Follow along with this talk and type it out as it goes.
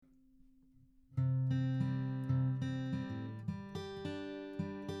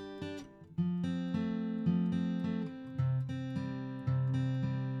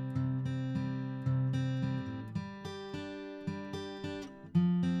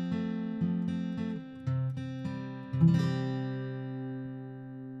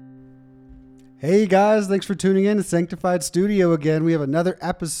Hey guys, thanks for tuning in to Sanctified Studio again. We have another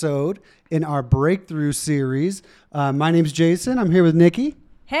episode in our Breakthrough series. My name's Jason. I'm here with Nikki.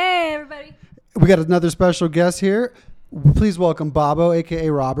 Hey, everybody. We got another special guest here. Please welcome Bobo,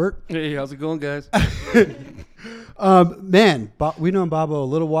 a.k.a. Robert. Hey, how's it going, guys? We've known Bobo a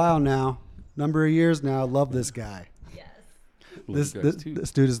little while now, number of years now. Love this guy. Yes. This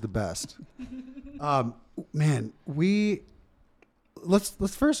dude is the best. Let's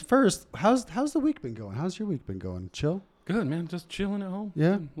first. How's the week been going? How's your week been going? Chill? Good, man. Just chilling at home.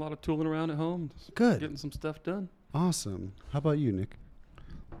 Yeah? A lot of tooling around at home. Just Good. Getting some stuff done. Awesome. How about you, Nick?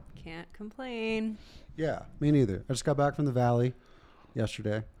 Can't complain. Yeah, me neither. I just got back from the Valley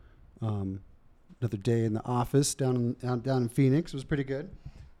yesterday. Another day in the office down in Phoenix. It was pretty good.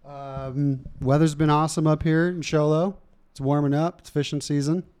 Weather's been awesome up here in Sholo. It's warming up. It's fishing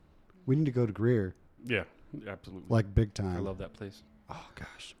season. We need to go to Greer, Yeah, absolutely. like big time. I love that place. Oh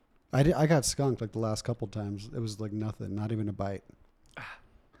gosh, I got skunked like the last couple times. It was like nothing, not even a bite. I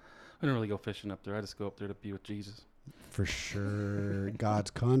don't really go fishing up there. I just go up there to be with Jesus. For sure,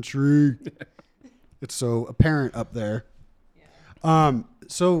 God's country. It's so apparent up there. Yeah.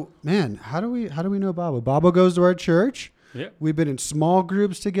 So man, how do we know Bobo? Bobo goes to our church. Yeah. We've been in small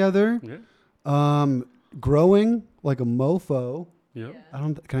groups together. Yeah. Growing like a mofo. Yeah.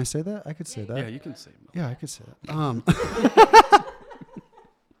 Can I say that? I could say that. Yeah, you can say. Yeah, I could say that.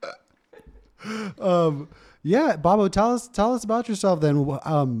 Yeah, Bobo, tell us about yourself then.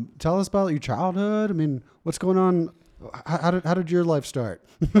 Tell us about your childhood. I mean, what's going on? How did your life start?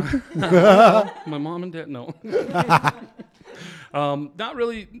 My mom and dad, no. Not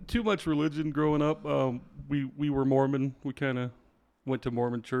really too much religion growing up. We were Mormon. We kind of went to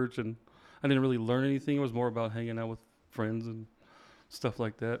Mormon church, and I didn't really learn anything. It was more about hanging out with friends and stuff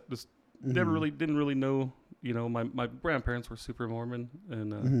like that. Just didn't really know. You know, my grandparents were super Mormon,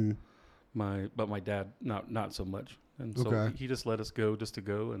 and but my dad not so much. And so Okay. he just let us go just to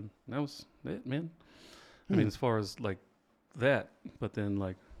go, and that was it, man. I mean, as far as like that, but then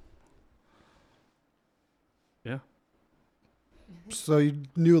like, yeah. So you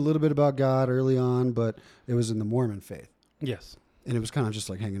knew a little bit about God early on, but it was in the Mormon faith, Yes. and it was kind of just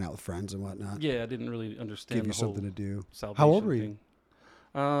like hanging out with friends and whatnot. Yeah, I didn't really understand Give you the whole something to do. salvation How old were you? thing.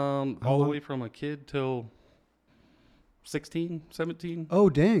 All the long? way from a kid till 16, 17. Oh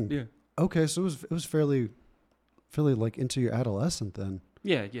dang. Yeah. Okay, so it was fairly like into your adolescent then.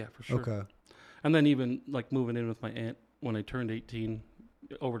 Yeah, for sure. Okay. And then even like moving in with my aunt when I turned 18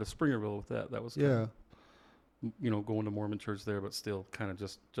 over to Springerville with that was Yeah. going to Mormon church there, but still kind of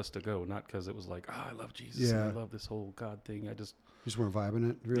just to go, not because it was like, I love Jesus and I Yeah. love this whole God thing. I just Just weren't vibing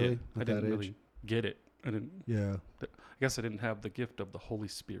it really I at didn't that age. really get it. I guess I didn't have the gift of the Holy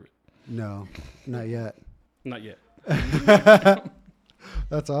Spirit. No, not yet. Not yet.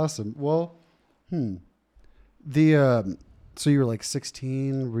 That's awesome. Well, so you were like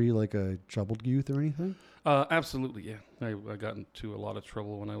 16. Were you like a troubled youth or anything? Absolutely, yeah. I got into a lot of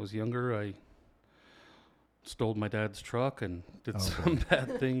trouble when I was younger. I stole my dad's truck and did some bad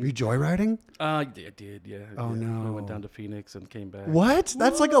Were you things. joyriding? I did, yeah. Oh, yeah. no. I went down to Phoenix and came back. What?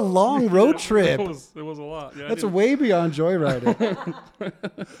 That's like a long road trip. It was a lot. Yeah, That's way beyond joyriding.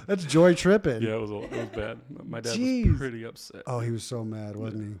 That's joy tripping. Yeah, it was bad. My dad Jeez. was pretty upset. Oh, he was so mad,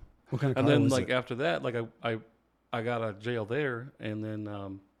 wasn't he? What kind of And car then was like it? after that, like I got out of jail there, and then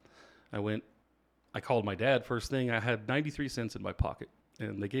I called my dad first thing. I had 93 cents in my pocket,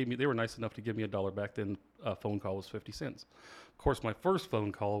 and they were nice enough to give me $1 back then. A phone call was 50 cents. Of course, my first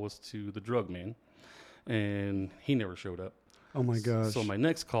phone call was to the drug man, and he never showed up. Oh my gosh. So my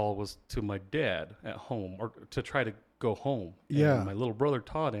next call was to my dad at home, or to try to go home. Yeah. And my little brother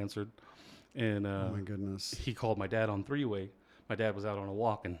Todd answered, and Oh my goodness. he called my dad on three-way. My dad was out on a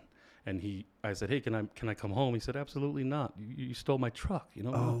walk, and I said, hey, can I come home? He said, absolutely not. You stole my truck, you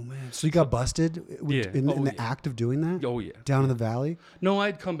know? Oh man. So you got busted Yeah. in the Yeah. act of doing that? Oh, yeah. Down in the valley? No,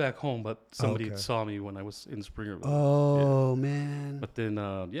 I'd come back home, but somebody Okay. saw me when I was in Springerville. Oh man. But then,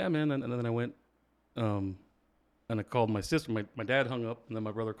 yeah, man, and then I went, and I called my sister. My dad hung up, and then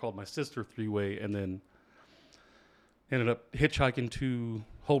my brother called my sister three-way, and then ended up hitchhiking to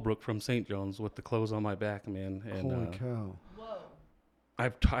Holbrook from St. John's with the clothes on my back, man. And Holy cow. Whoa.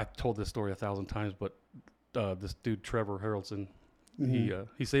 I've told this story 1,000 times, but this dude Trevor Harrelson,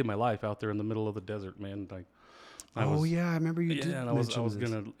 he saved my life out there in the middle of the desert, man. Like, I remember you did and I was mention this.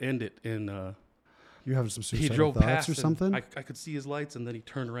 gonna end it in. You're having some He suicidal drove thoughts past or something? I could see his lights, and then he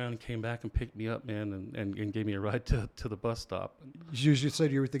turned around and came back and picked me up, man, and gave me a ride to the bus stop. You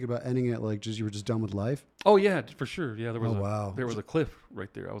said you were thinking about ending it like you were just done with life Oh yeah, for sure. Yeah, there was wow. there was a cliff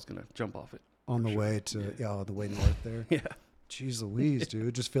right there. I was gonna jump off it. on the Sure. way to on the way north there. Yeah. Jeez Louise,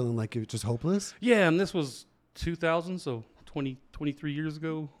 dude. Just feeling like you're just hopeless? Yeah, and this was 2000, so 23 years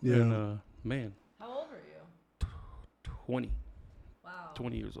ago. Yeah. And, man, How old were you? 20 Wow.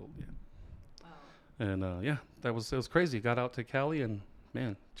 20 years old, yeah. Wow. And, yeah, it was crazy. Got out to Cali and,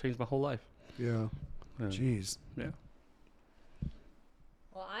 man, changed my whole life. Yeah. And, Jeez. yeah.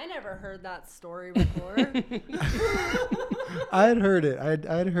 Well, I never heard that story before. I had heard it.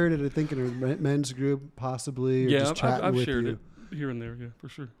 I'd heard it, I think, in a men's group, possibly, or Yeah, just chatting I've with shared you. it here and there, yeah, for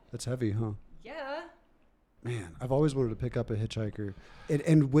sure. That's heavy, huh? Yeah. Man, I've always wanted to pick up a hitchhiker,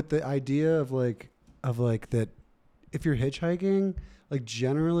 and with the idea of like that, if you're hitchhiking, like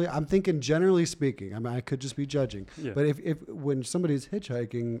generally, I'm thinking generally speaking. I mean, I could just be judging, Yeah. but if when somebody's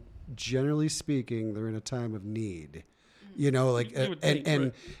hitchhiking, generally speaking, they're in a time of need. You know, like You would and think, and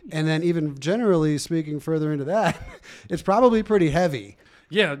right. and then even generally speaking, further into that, it's probably pretty heavy.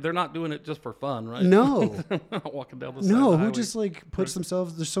 Yeah, they're not doing it just for fun, right? No, Not walking down the side of no, the who highway. just like puts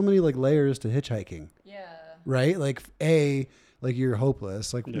themselves? There's so many like layers to hitchhiking. Yeah. Right? Like like you're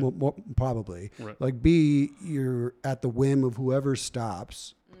hopeless, like Yeah. probably. Right. Like B, you're at the whim of whoever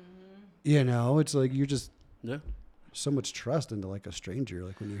stops. Mm-hmm. You know, it's like you're just Yeah, so much trust into like a stranger.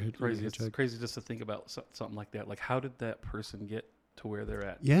 Like when you're crazy. It's hitchhiking. crazy just to think about something like that. Like, how did that person get to where they're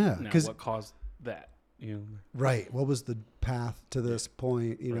at? Yeah, Now, because what caused that? You know, right. What was the path to this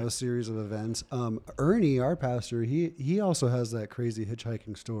point? You know, Right. series of events. Ernie, our pastor, he also has that crazy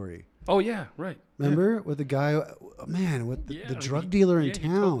hitchhiking story. oh yeah, right. Remember with the guy, man, with the Yeah, drug dealer in he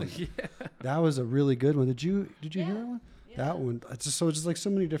told town. me- yeah. That was a really good one. Did you hear Yeah. that one? Yeah. That one. It's just like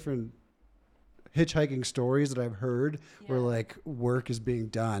so many different hitchhiking stories that I've heard where Yeah. like work is being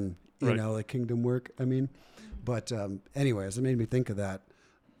done, you Right. know, like kingdom work. I mean, but anyways, it made me think of that.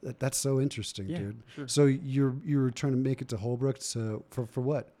 That's so interesting, Yeah, dude. sure. So you're trying to make it to Holbrook for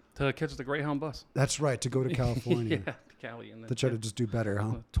what? To catch the Greyhound bus. That's right, to go to California. yeah, to Cali, and then To try to just do better,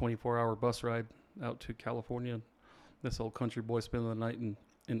 huh? a 24-hour bus ride out to California. This old country boy spending the night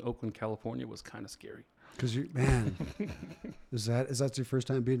in Oakland, California was kind of scary. Because man, is that your first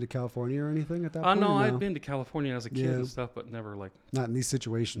time being to California or anything at that point? No, or I'd been to California as a kid Yeah. and stuff, but never like Not in these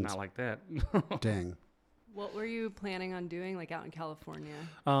situations. not like that. Dang. What were you planning on doing, like out in California?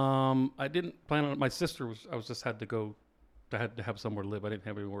 I didn't plan on it. My sister had to have somewhere to live. I didn't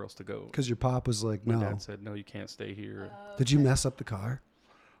have anywhere else to go. Because your pop was like, My no. dad said, "No, you can't stay here." Did you mess up the car?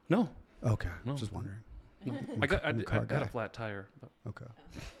 No, Okay, No. just wondering. no. I'm a I car had guy. a flat tire. But Okay,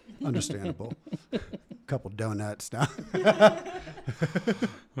 understandable. Couple donuts now.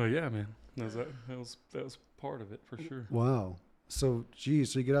 well, yeah, man, that was part of it for sure. Wow. So,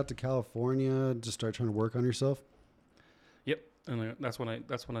 geez, so you get out to California to start trying to work on yourself. Yep, and that's when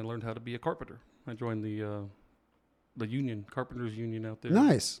I learned how to be a carpenter. I joined the union, carpenters union out there.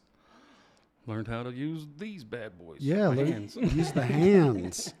 Nice. Learned how to use these bad boys. Yeah, my learn- hands. use the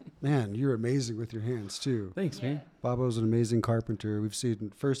hands. Man, you're amazing with your hands too. Thanks, man. Bobo's an amazing carpenter. We've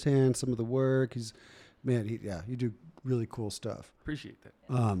seen firsthand some of the work. You do really cool stuff. Appreciate that.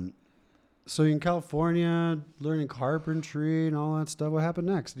 So you're in California, learning carpentry and all that stuff. What happened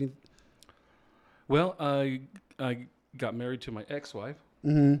next? Well, I got married to my ex-wife,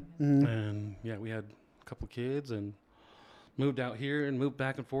 Mm-hmm. and yeah, we had a couple kids and moved out here and moved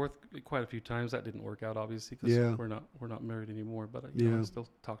back and forth quite a few times. That didn't work out, obviously, because Yeah. we're not married anymore. But I Yeah. still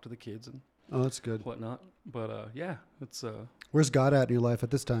talk to the kids and Oh, that's good. whatnot. But yeah, it's Where's God at in your life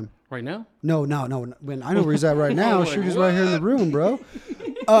at this time? right now. No. When I know where he's at right now. Like, Shoot, he's right here in the room, bro.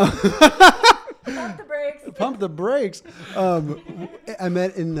 Pump the brakes. Pump the brakes. I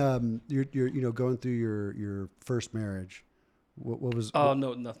meant in your going through your first marriage. What was? Oh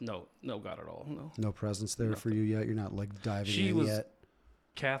no, God at all. No, No presence there for you yet. You're not like diving She in was- yet.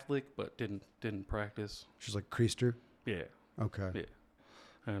 Catholic, but didn't practice. She's like Creaster. Yeah, Okay. yeah,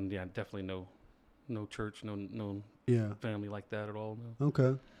 and yeah, definitely no church, no Yeah. family like that at all. No,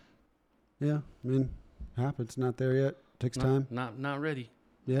 Okay. Yeah. I mean, happens. Not there yet. Takes time. Not ready.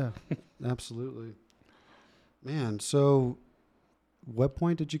 Yeah. Absolutely. Man. So, what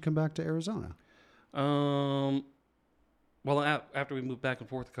point did you come back to Arizona? Well, after we moved back and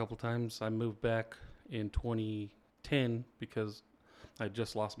forth a couple times, I moved back in 2010 because I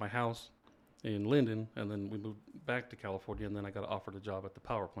just lost my house in Linden, and then we moved back to California, and then I got offered a job at the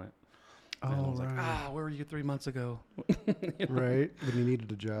power plant. And I was like, where were you 3 months ago? Right. When you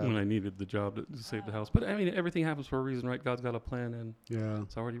needed a job. When I needed the job to save the house. But I mean, everything happens for a reason, right? God's got a plan, and Yeah.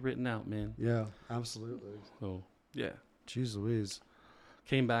 it's already written out, man. Yeah. Absolutely. So yeah, Jeez Louise.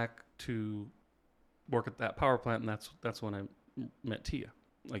 came back to work at that power plant, and that's when I met Tia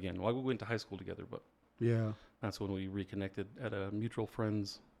again. Well, we went to high school together, but Yeah. that's when we reconnected at a mutual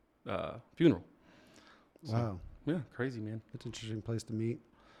friend's funeral. So, Wow. Yeah, crazy, man. It's an interesting place to meet.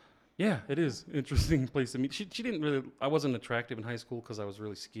 Yeah, it is interesting place to meet. She didn't really. I wasn't attractive in high school because I was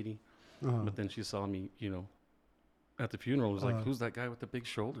really skinny. But then she saw me, at the funeral. Was like, "Who's that guy with the big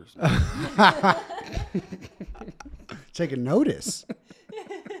shoulders?" Taking notice.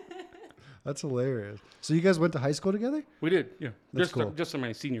 That's hilarious. So you guys went to high school together? We did, yeah. That's just cool. just in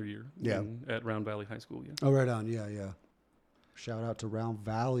my senior year. Yeah. At Round Valley High School. Yeah. Oh, right on. Yeah, yeah. Shout out to Round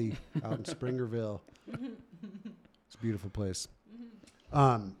Valley out in Springerville. It's a beautiful place.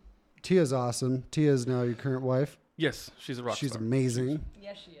 Tia's awesome. Tia's now your current wife. Yes, she's a rock She's star. amazing.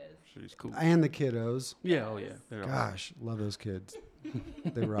 Yes, she is. She's cool. And the kiddos. Yeah. Oh yeah. They're all- Gosh, love those kids.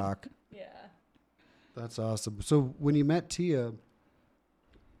 They rock. Yeah. That's awesome. So when you met Tia,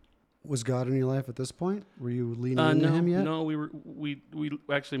 was God in your life at this point? Were you leaning into no, him yet? no. We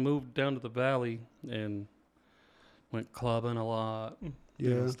actually moved down to the valley and went clubbing a lot.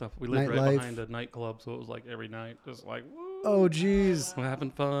 Yeah. Stuff. We lived right Nightlife. behind a nightclub, so it was like every night, just like, woo, Oh, geez. we're having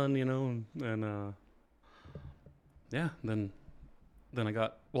fun, and yeah. Then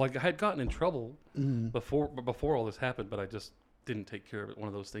I had gotten in trouble Mm. before all this happened, but I just didn't take care of it. One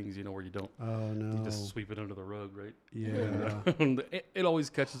of those things, where you don't. Oh, no. You just sweep it under the rug, right? Yeah. And it always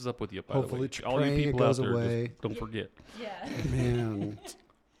catches up with you. By Hopefully, the way, all you praying it people goes out there, away. just don't forget. Yeah. Man.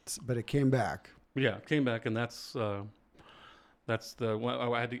 But it came back. Yeah, came back, and that's the one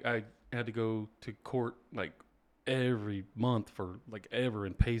I had to go to court like every month for like ever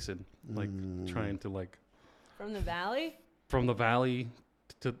in Payson, like trying to like From the valley? from the valley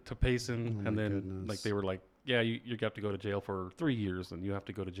to Payson, Oh, my and then goodness. like they were like, yeah, you have to go to jail for 3 years, and you have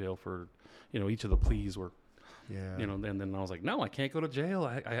to go to jail for, each of the pleas were, Yeah. and then I was like, no, I can't go to jail.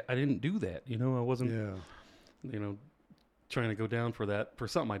 I didn't do that. I wasn't, Yeah. trying to go down for that for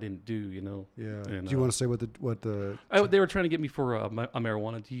something I didn't do. Yeah. And, Do you want to say what the? They were trying to get me for a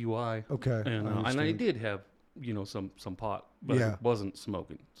marijuana DUI. Okay. And I understand. did have, some pot, but Yeah. it wasn't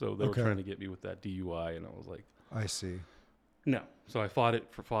smoking. So they Okay. were trying to get me with that DUI, and I was like, I see. no. So I fought it,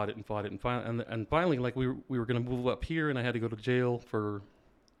 and finally, like we were going to move up here, and I had to go to jail for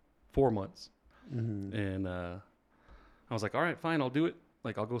 4 months, Mm-hmm. and I was like, all right, fine, I'll do it.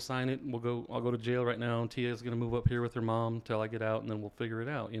 Like I'll go sign it, and I'll go to jail right now. And Tia's going to move up here with her mom till I get out, and then we'll figure it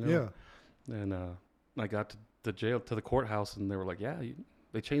out. Yeah. And I got to the jail, to the courthouse, and they were like, yeah,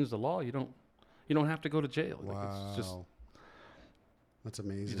 they changed the law. You don't have to go to jail. Like, Wow. it's just, That's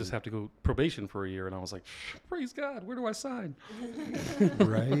amazing. you just have to go probation for a year. And I was like, praise God, where do I sign?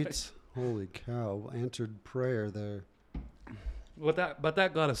 Right. Holy cow! Answered prayer there. But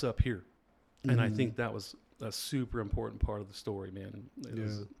that got us up here, and I Mhm. think that was a super important part of the story, man. It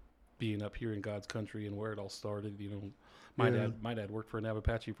was Yeah. being up here in God's country and where it all started. My Yeah. dad worked for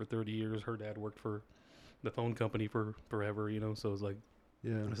Navapache for 30 years. Her dad worked for the phone company for forever. So it was like,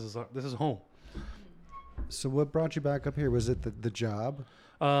 Yeah. this is home. So what brought you back up here? Was it the job?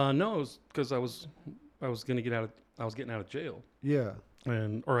 No, it was because I was getting out of jail, Yeah.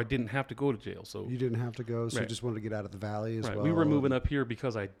 or I didn't have to go to jail. So You didn't have to go, so you Right. just wanted to get out of the valley as right, well. we were moving up here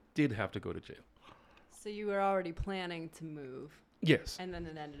because I did have to go to jail. So you were already planning to move, Yes, and then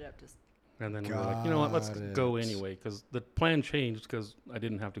it ended up just. and then we were like, you know what, let's Got go it. anyway, because the plan changed because I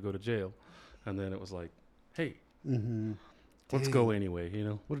didn't have to go to jail, and then it was like, hey, Mm-hmm. let's go anyway.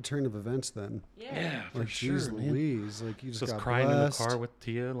 What a turn of events then. Yeah. for Like, sure, geez man. Louise. Like, you just Just got crying blessed. in the car with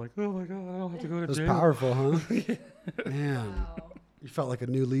Tia, like, oh my God, I don't have to go to It was jail. powerful, huh? Man, Wow. you felt like a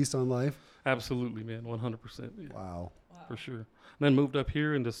new lease on life. Absolutely, man, 100%, Wow. Wow. for sure. And then moved up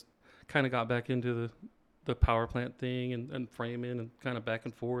here and just kind of got back into the power plant thing and framing and kind of back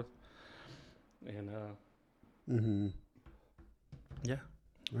and forth. And Mm-hmm. yeah,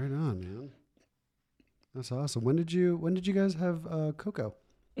 Right on, man. That's awesome. When did you guys have Coco?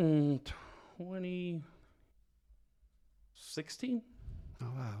 2016, Oh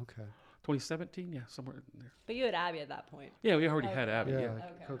wow. Okay. 2017, yeah, somewhere in there. But you had Abby at that point. Yeah, we already had Okay. Abby. Yeah. Okay.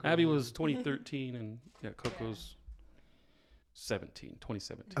 Coco. Abby was 2013, and Coco's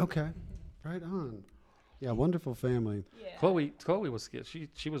 2017. Okay. Right on. Yeah, wonderful family. Yeah. Chloe was scared.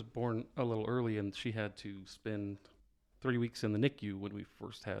 She was born a little early, and she had to spend 3 weeks in the NICU when we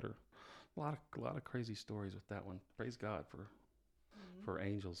first had her. A lot of crazy stories with that one. Praise God for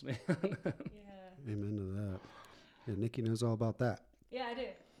angels, man. Yeah. Amen to that. Yeah, Nikki knows all about that. Yeah, I do.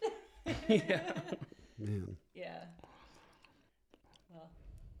 Yeah. Man. Yeah. Well,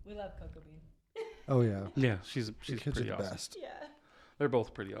 we love Coco Bean. Oh yeah. Yeah, she's The kids are pretty the awesome. best. Yeah. They're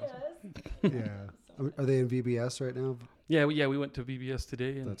both pretty awesome. Yes. Yeah. Are they in VBS right now? Yeah, we went to VBS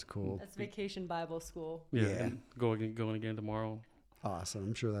today, and That's cool. That's Vacation Bible School. yeah, Yeah. and going again tomorrow. Awesome.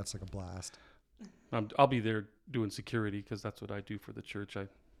 I'm sure that's like a blast. I'll be there doing security because that's what I do for the church.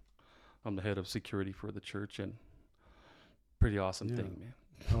 I'm the head of security for the church, and pretty awesome Yeah. thing, man.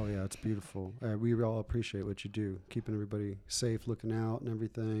 Oh yeah, it's beautiful. We all appreciate what you do, keeping everybody safe, looking out and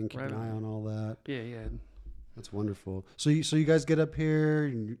everything, keeping Right an eye on. on all that. Yeah. That's wonderful. So you guys get up here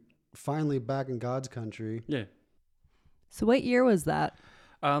and you're finally back in God's country. Yeah. So what year was that?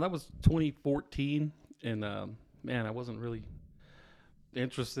 That was 2014, and man, I wasn't really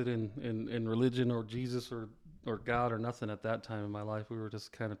interested in religion or Jesus or God or nothing at that time in my life. We were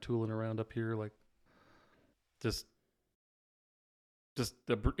just kind of tooling around up here, like just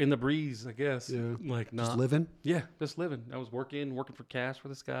in the breeze, I guess. Yeah. Like Just not living. Yeah, just living. I was working for cash for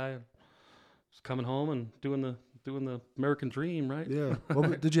this guy. Just coming home and doing the American dream, right? Yeah.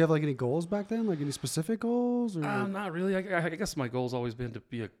 Did you have like any goals back then? Like any specific goals? Or Not really. I guess my goal's always been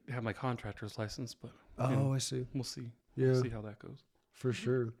to have my contractor's license, but you know, I see. we'll see. Yeah, We'll see how that goes. for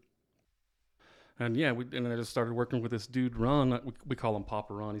sure. And yeah, and then I just started working with this dude, Ron. We call him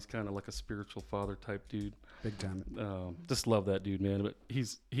Papa Ron. He's kind of like a spiritual father type dude. Big time. Just love that dude, man. But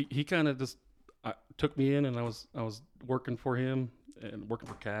he kind of just took me in, and I was working for him and working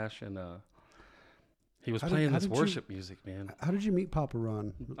for cash, and he was playing this worship music, man. How did you meet Papa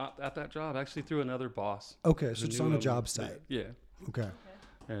Ron? At that job, actually through another boss. Okay, so who it's knew on a him. job site. Yeah. Okay.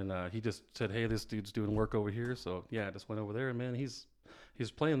 And he just said, "Hey, this dude's doing work over here." So yeah, I just went over there, and man, he's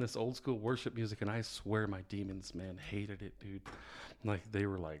playing this old school worship music, and I swear my demons, man, hated it, dude. Like they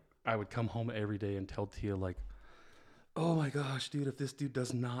were like, I would come home every day and tell Tia like, "Oh my gosh, dude, if this dude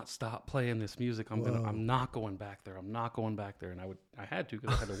does not stop playing this music, I'm not going back there. I'm not going back there." And I had to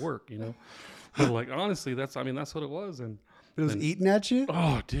because I had to work, you know. But like honestly, that's what it was. And It was eating at you?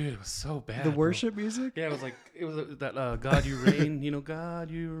 oh, dude, it was so bad. The bro. worship music? Yeah, it was that God You Reign, you know, God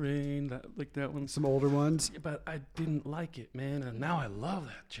You Reign, that one. Some older ones? Yeah, but I didn't like it, man, and now I love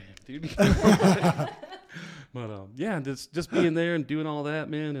that jam, dude. But yeah, just being there and doing all that,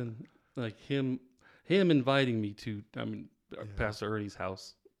 man, and like him inviting me to, Pastor Ernie's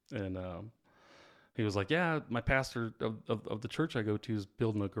house, and he was like, "Yeah, my pastor of the church I go to is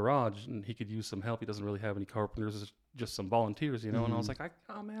building a garage, and he could use some help. He doesn't really have any carpenters, just some volunteers, you know." And I was like,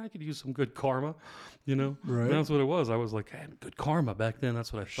 "Oh man, I could use some good karma, you know." Right. And that's what it was. I was like, "Hey, good karma." Back then,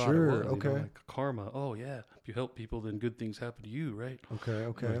 that's what I thought Sure, it was. okay. You know, like karma. Oh yeah, if you help people, then good things happen to you, right? Okay.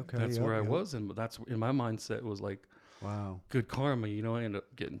 Like, That's Yep, where I yep. was, and that's in my mindset was like Wow. good karma. You know, I ended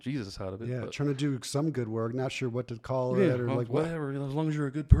up getting Jesus out of it. Yeah, but, trying to do some good work. Not sure what to call yeah, it or well, like what. whatever. You know, as long as you're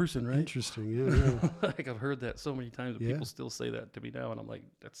a good person, right? Interesting. Yeah. Like I've heard that so many times, and Yeah. people still say that to me now, and I'm like,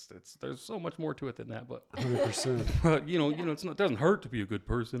 there's so much more to it than that. But 100%. but you know, it doesn't hurt to be a good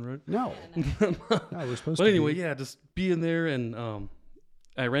person, right? No. No, we're supposed But to. anyway, be. yeah, just being there, and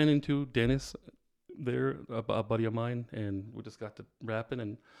I ran into Dennis there, a buddy of mine, and we just got to rapping,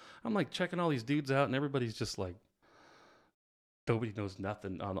 and I'm like checking all these dudes out, and everybody's just like, nobody knows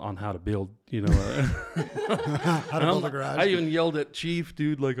nothing on how to build, you know. How to build a garage. I even yelled at Chief,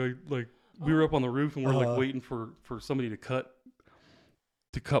 dude, we were up on the roof, and we're Uh-huh. like waiting for somebody to cut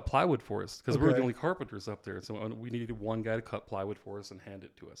plywood for us, because we were the Okay. only carpenters up there, so we needed one guy to cut plywood for us and hand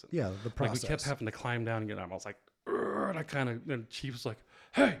it to us. And Yeah, the like process. we kept having to climb down and get down. I was like, "Urgh," and I kind of, and Chief was like,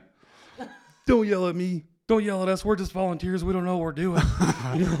 "Hey, don't yell at me. Don't yell at us. We're just volunteers. We don't know what we're doing."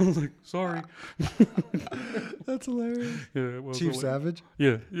 You know, I was like, "Sorry." That's hilarious. Yeah, it was Chief hilarious. Savage.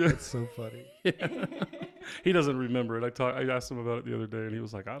 Yeah. That's so funny. He doesn't remember it. I asked him about it the other day, and he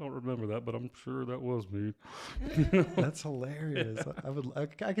was like, "I don't remember that, but I'm sure that was me." That's hilarious.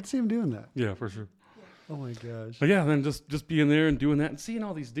 I could see him doing that. Yeah, for sure. Oh my gosh. But yeah, then just being there and doing that and seeing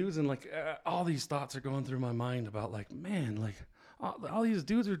all these dudes, and like all these thoughts are going through my mind about like, man, like all these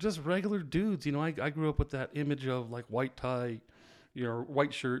dudes are just regular dudes. You know, I grew up with that image of like white tie, you know,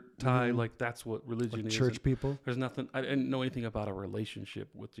 white shirt, tie, Mhm. like that's what religion Like is. church And people. there's nothing. I didn't know anything about a relationship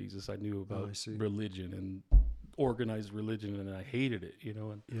with Jesus. I knew about I see. religion and organized religion, and I hated it. You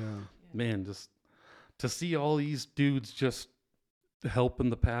know, and Yeah. man, just to see all these dudes just helping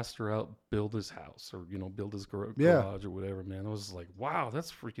the pastor out build his house, or you know, build his Yeah. garage or whatever, man, I was like, wow,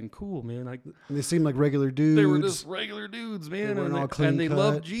 that's freaking cool, man. And they seem like regular dudes. They were just regular dudes, man, weren't and all they, clean and they cut.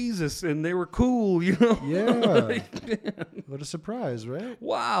 loved Jesus, and they were cool, you know. Yeah. Like, man, What a surprise, right?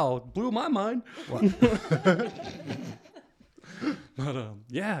 wow, blew my mind. Wow. But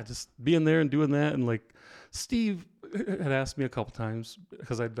yeah, just being there and doing that, and like Steve had asked me a couple times,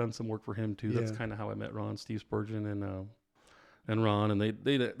 because I'd done some work for him too. That's Yeah. kind of how I met Ron, Steve Spurgeon, and Ron, and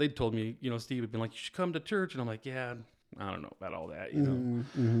they told me, you know, Steve had been like, "You should come to church," and I'm like, "Yeah, I don't know about all that," you know.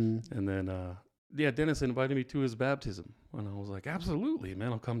 Mm-hmm. And then yeah, Dennis invited me to his baptism, and I was like, "Absolutely,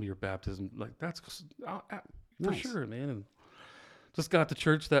 man, I'll come to your baptism." Like that's for Nice. sure, man. And just got to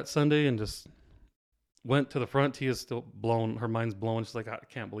church that Sunday, and just went to the front. Tia is still blown. Her mind's blown. She's like, I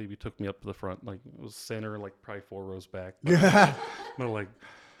can't believe you took me up to the front. Like, it was center, like probably 4 rows back. But, but like,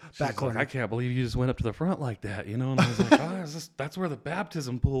 she's Back like, corner. I can't believe you just went up to the front like that, you know? And I was like, that's where the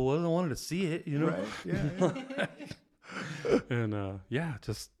baptism pool was. I wanted to see it, you know? Right. Yeah. And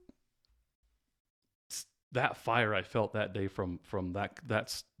just that fire I felt that day from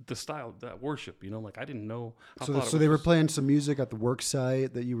that's the style, that worship, you know? Like, I didn't know. I So, thought it so was they were just- playing some music at the work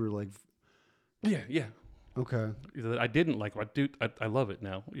site that you were like, Yeah. okay. That I didn't like. I love it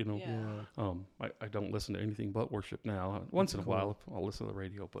now, you know? Yeah. I don't listen to anything but worship now. Once in a Cool. while, I'll listen to the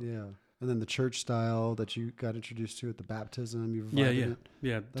radio, but Yeah. And then the church style that you got introduced to at the baptism, you yeah, revived yeah, it.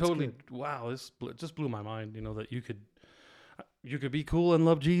 yeah, That's totally. good. Wow, it just blew my mind. You know that you could be cool and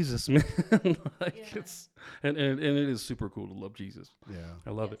love Jesus, man. Like Yeah. it's and it is super cool to love Jesus. Yeah. I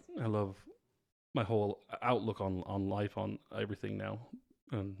love it. I love my whole outlook on life, on everything now,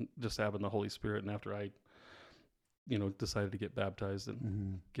 and just having the Holy Spirit. And after I, decided to get baptized and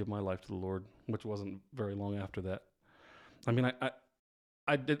Mm-hmm. give my life to the Lord, which wasn't very long after that. I mean,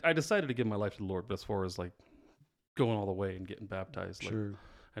 I decided to give my life to the Lord, but as far as like going all the way and getting baptized, like, Sure.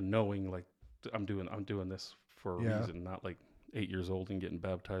 and knowing like I'm doing this for a Yeah. reason, not like 8 years old and getting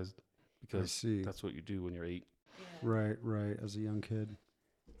baptized I because see. that's what you do when you're 8. Right, right. As a young kid.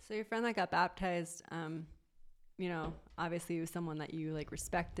 So your friend that got baptized, obviously he was someone that you like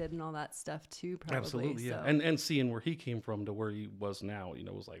respected and all that stuff too, probably. Absolutely, yeah. So. And seeing where he came from to where he was now,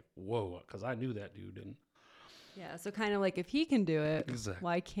 was like, whoa, because I knew that dude, and yeah, so kind of like if he can do it, exactly.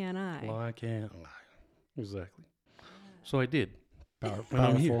 why can't I? Well, I can't. Exactly. So I did. Powerful. And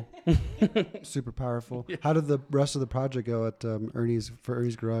I'm here. Super powerful. Yeah. How did the rest of the project go at Ernie's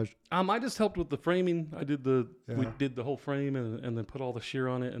Garage? I just helped with the framing. I did we Yeah. did the whole frame and then put all the shear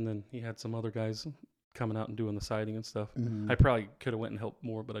on it, and then he had some other guys coming out and doing the siding and stuff. Mhm. I probably could have went and helped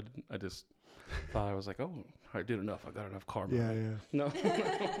more, but I didn't. I just thought I was like, oh, I did enough. I got enough karma. Yeah, yeah. No.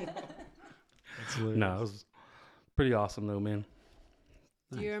 That's hilarious. No, it was pretty awesome though, man.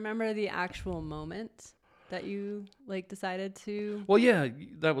 Do you remember the actual moment that you like decided to? Well, yeah,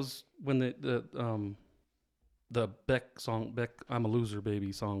 that was when the Beck song, "I'm a Loser,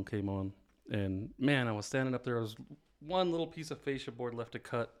 Baby" song came on, and man, I was standing up there. There was one little piece of fascia board left to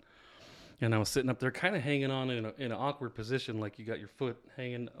cut, and I was sitting up there, kind of hanging on in an awkward position, like you got your foot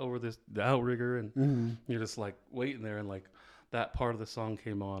hanging over the outrigger, and Mhm. you're just like waiting there, and like that part of the song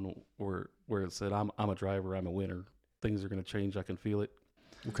came on where it said, "I'm a driver, I'm a winner. Things are gonna change. I can feel it."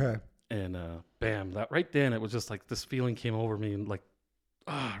 Okay. And bam, that right then, it was just like this feeling came over me and like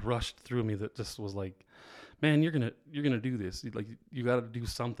rushed through me that just was like, man, you're gonna do this. Like you got to do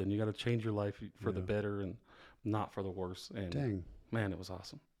something. You got to change your life for the Yeah. better and not for the worse. And Dang. man, it was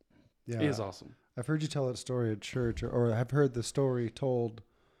awesome. Yeah. It is awesome. I've heard you tell that story at church, or I've heard the story told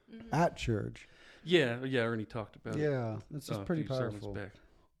at church. Yeah. Ernie talked about it. Yeah. It's just a pretty few sermons powerful. back.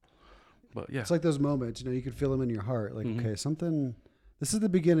 But yeah, It's like those moments, you can feel them in your heart. Like, Mhm. okay, something, this is the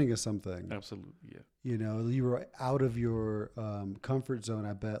beginning of something. absolutely, yeah. You were out of your comfort zone,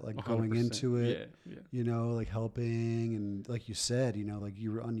 I bet, like going 100%. into it, Yeah. like helping. And like you said, like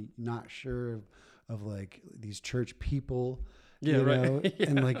you were not sure of like these church people, Yeah, you right. know, Yeah.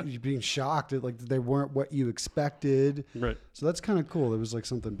 and like you being shocked at like they weren't what you expected. Right. So that's kind of cool. There was like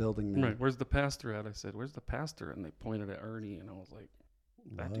something building there. Right. Where's the pastor at? I said, "Where's the pastor?" And they pointed at Ernie, and I was like,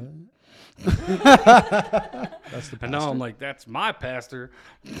 that dude. That's the and now I'm pastor. like, that's my pastor.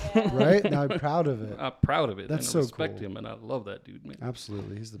 Right? Now I'm proud of it. I'm proud of it. That's and so I respect cool. him, and I love that dude, man.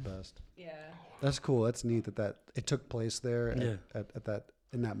 Absolutely. He's the best. Yeah. That's cool. That's neat that it took place there Yeah. at that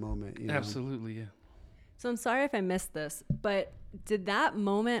in that moment. You know? Absolutely, yeah. So I'm sorry if I missed this, but did that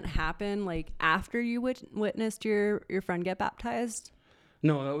moment happen like after you witnessed your friend get baptized?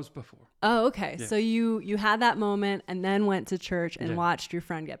 No, that was before. Oh, okay. Yeah. So you had that moment and then went to church and Yeah. watched your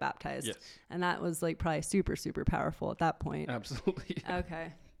friend get baptized. Yes, And that was like probably super, super powerful at that point. absolutely.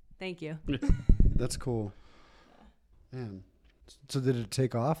 Okay. Thank you. That's cool. Man. So did it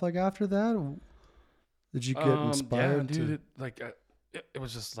take off like after that? Did you get inspired yeah, dude, to? it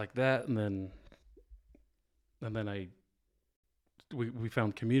was just like that, and then we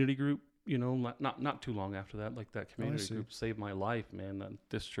found community group. Not too long after that, like that community see. group saved my life, man.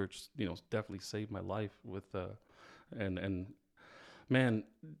 This church, definitely saved my life with, and man,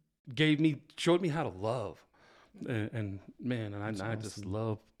 showed me how to love, and man, and That's I just awesome.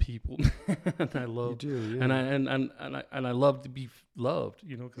 love people, and I You love, do, yeah. and I love to be loved,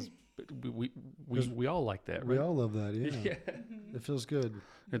 because we all like that, We right? all love that. Yeah. Yeah, It feels good.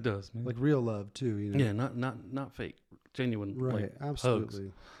 it does, man. Like real love too, you know? yeah, not fake, genuine. Right. Like,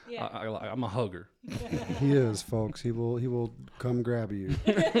 Absolutely. Yeah. I'm a hugger. He is, folks. He will come grab you.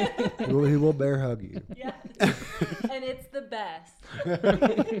 He will bear hug you. Yeah. And it's the best.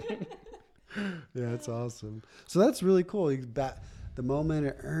 Yeah, it's awesome. So that's really cool. The moment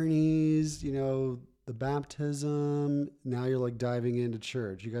at Ernie's, you know, the baptism. Now you're like diving into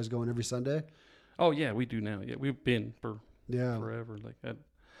church. You guys going every Sunday? Oh yeah, we do now. Yeah, we've been for Yeah. forever. Like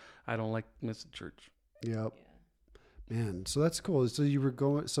I don't like missing church. Yep. Man, so that's cool. So you were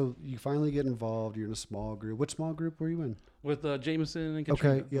going. So you finally get involved. You're in a small group. What small group were you in? With Jameson and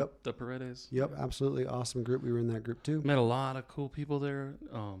Katrina. Okay, yep. The Paredes. Yep, absolutely awesome group. We were in that group too. Met a lot of cool people there.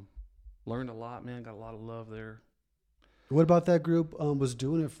 Learned a lot, man. Got a lot of love there. What about that group was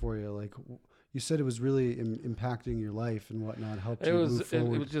doing it for you? Like you said, it was really impacting your life and whatnot. Helped you move It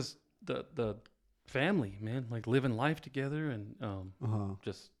forward. was just the family, man. Like living life together and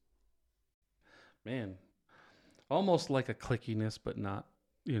just man, almost like a clickiness, but not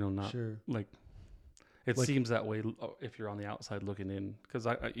not Sure. like it Like- seems that way if you're on the outside looking in, because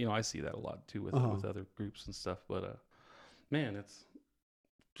I see that a lot too with other groups and stuff. But man, it's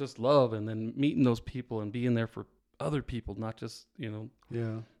just love, and then meeting those people and being there for other people, not just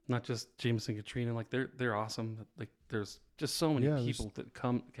Yeah. not just James and Katrina. Like they're awesome. Like there's just so many Yeah, there's- people that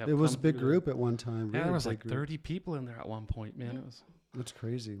come. It was a come big through group at one time. there. Yeah, there really was big like group. 30 people in there at one point, man. It was That's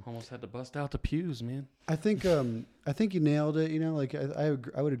crazy. almost had to bust out the pews, man. I think you nailed it. You know, like I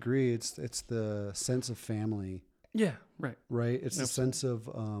would agree. It's the sense of family, Yeah, right. right? It's the Absolutely. sense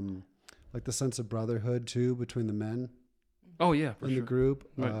of like the sense of brotherhood too between the men Oh yeah, for in sure. the group.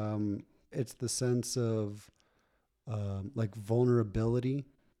 Right. It's the sense of like vulnerability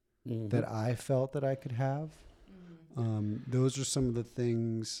Mhm. that I felt that I could have. Those are some of the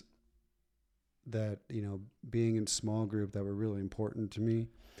things that being in small group that were really important to me,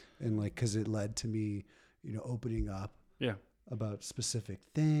 and like because it led to me opening up Yeah, about specific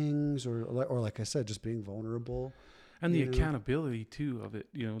things, or like I said, just being vulnerable. and the you know? accountability too of it.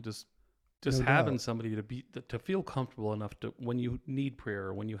 Just No having doubt. somebody to feel comfortable enough to when you need prayer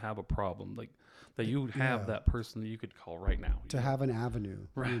or when you have a problem, like that you have Yeah. that person that you could call right now. To have an avenue,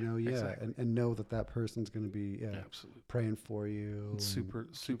 Right, yeah, exactly. and know that person's going to be Absolutely. praying for you, and Super,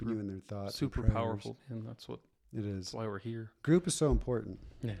 keeping super, you in their thoughts, and super prayers. powerful, and that's It is. why we're here. Group is so important.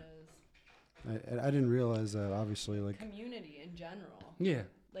 Yeah. I didn't realize that. Obviously, like Community in general. Yeah.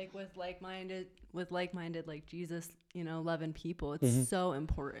 Like with like-minded like Jesus, loving people. It's Mhm. so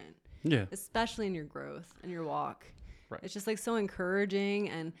important, Yeah. especially in your growth and your walk. Right. It's just like so encouraging.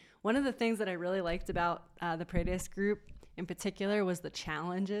 And one of the things that I really liked about the Paredes group in particular was the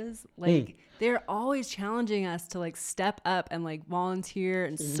challenges. Like they're always challenging us to like step up and like volunteer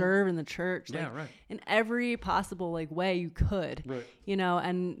and serve in the church. Yeah, like right. in every possible like way you could. Right.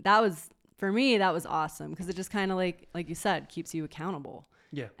 And that was, for me, that was awesome because it just kind of like you said, keeps you accountable.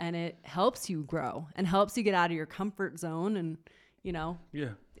 Yeah. And it helps you grow and helps you get out of your comfort zone. And,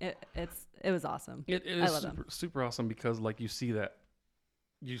 Yeah. it was awesome. It I is love them. super awesome because like you see that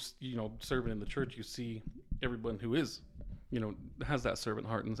serving in the church, you see everyone who is, has that servant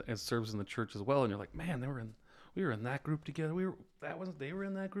heart and serves in the church as well. And you're like, man, we were in that group together. They were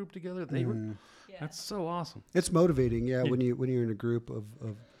in that group together. They were, that's so awesome. it's motivating. Yeah, Yeah. when you're in a group of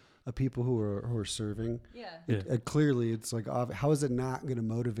people who are serving. Yeah. Yeah. Clearly, it's like, how is it not going to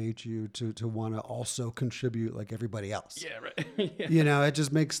motivate you to want to also contribute like everybody else? Yeah, right. It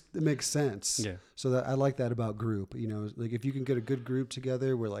just makes sense. Yeah. So that I like that about group. Like if you can get a good group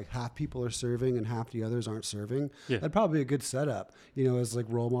together where like half people are serving and half the others aren't serving, Yeah. that'd probably be a good setup. As like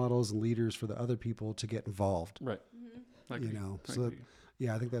role models and leaders for the other people to get involved. Right. I agree. I So agree.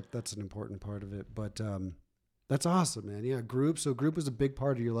 yeah, I think that's an important part of it. But that's awesome, man. Yeah, group. So group was a big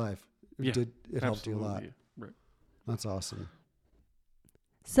part of your life. Yeah, It helped you a lot. Absolutely. Right. That's awesome.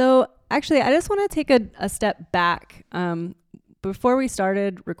 So actually, I just want to take a step back. Before we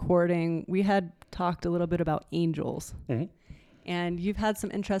started recording, we had talked a little bit about angels. Mhm. And you've had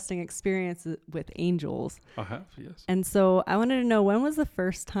some interesting experiences with angels. I have, yes. And so I wanted to know, when was the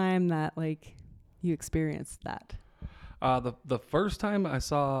first time that like you experienced that? The first time I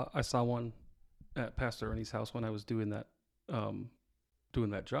saw one at Pastor Ernie's house when I was doing that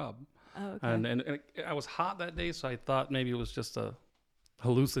job, Oh, okay. and I was hot that day, so I thought maybe it was just a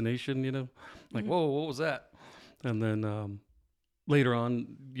hallucination, like whoa, what was that? And then later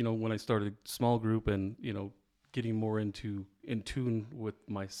on, when I started small group and getting more in tune with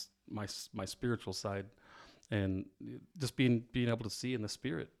my spiritual side, and just being able to see in the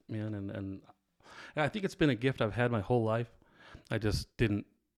spirit, man, and I think it's been a gift I've had my whole life. I just didn't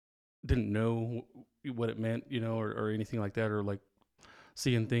didn't know what it meant, or anything like that, or like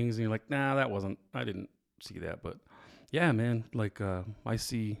seeing things and you're like, nah, I didn't see that. But yeah, man, like I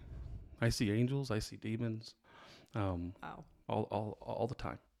see angels, I see demons, Wow. all the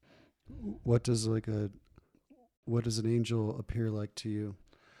time. What does what does an angel appear like to you?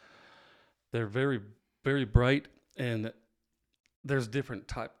 They're very, very bright, and there's different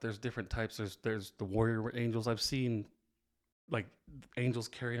types. There's the warrior angels. I've seen like angels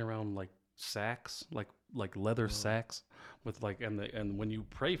carrying around like sacks, like leather sacks with like, and when you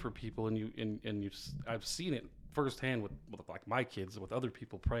pray for people I've seen it firsthand with like my kids, with other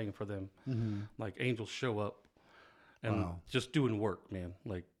people praying for them. Mm-hmm. Like angels show up and Wow. just doing work, man.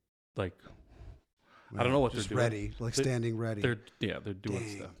 Like I don't know what just they're doing. ready, like They- standing ready. They're doing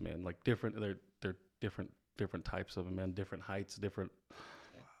Dang. stuff, man. Like they're different types of them, man. Different heights, different.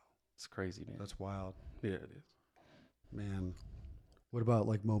 It's crazy, man. That's wild, Yeah, it is. man. What about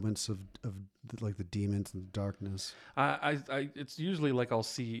like moments of like the demons and the darkness? It's usually like I'll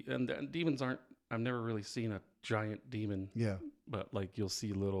see, and demons aren't. I've never really seen a giant demon, Yeah. but like you'll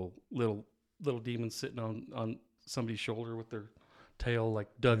see little demons sitting on somebody's shoulder with their tail like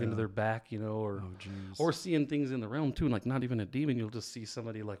dug into Yeah. their back, or Oh, jeez. or seeing things in the realm too, like not even a demon. You'll just see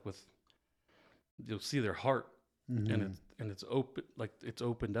somebody like you'll see their heart, Mhm. and it's open, like it's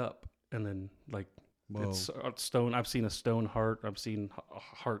opened up, and then like Whoa. it's stone. I've seen a stone heart. I've seen a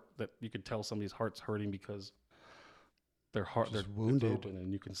heart that you could tell somebody's heart's hurting because their heart Just it's wounded. open,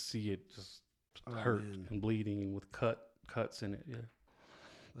 and you can see it just Oh, hurt man. and bleeding and with cuts in it. Yeah.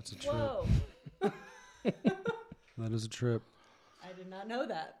 That's a trip. Whoa. That is a trip. I did not know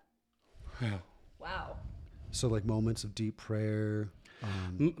that. Yeah. Wow. So like moments of deep prayer.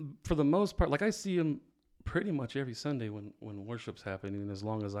 For the most part, like I see them pretty much every Sunday when worship's happening, as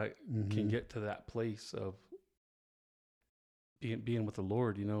long as I can Mhm. get to that place of being with the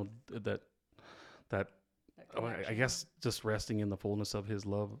Lord, that I guess just resting in the fullness of His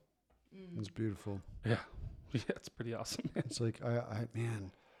love. It's beautiful. Yeah, yeah, it's pretty awesome, man. It's like I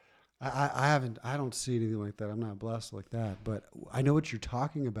don't see anything like that. I'm not blessed like that, but I know what you're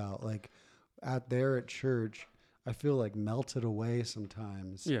talking about. Like at church, I feel like melted away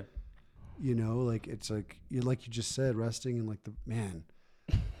sometimes. Yeah, Like it's like you just said, resting in like the man.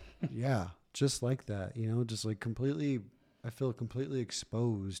 Yeah, just like that. Just like completely. I feel completely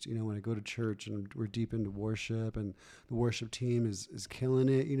exposed. When I go to church and we're deep into worship and the worship team is killing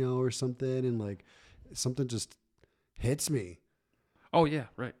it. Or something, and like something just hits me. oh yeah,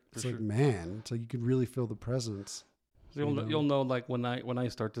 right. For It's sure. like, man, it's like you can really feel the presence. You'll know like when I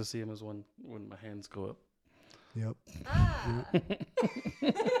start to see Him is when my hands go up. Yep. Ah.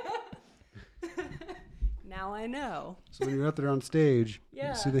 Now I know. So when you're out there on stage,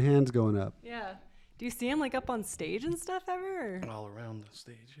 Yeah. you see the hands going up. Yeah. Do you see him like up on stage and stuff ever? or- All around the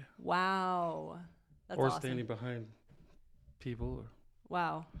stage, yeah. Wow. That's or awesome. standing behind people, or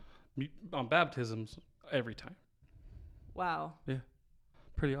Wow. on baptisms every time. Wow.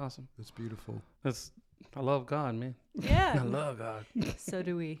 Pretty awesome. It's beautiful. I love God, man. I Yeah. love God. So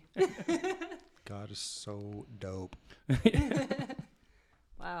do we. God is so dope.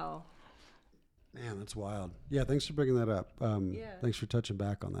 Wow. Man, that's wild. Yeah, thanks for bringing that up. Yeah. Thanks for touching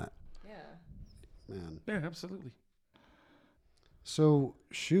back on that. Yeah. Man. Yeah, absolutely. So,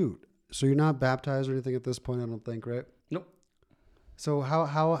 shoot. So you're not baptized or anything at this point, I don't think, right? Nope. So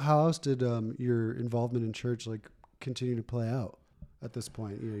how else did your involvement in church like continue to play out at this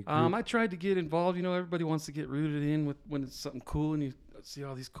point? I tried to get involved. Everybody wants to get rooted in when it's something cool, and you see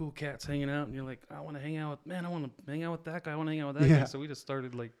all these cool cats hanging out, and you're like, I want to hang out with, I want to hang out with that guy. I want to hang out with that Yeah. guy. So we just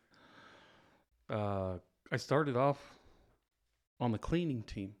started like, I started off on the cleaning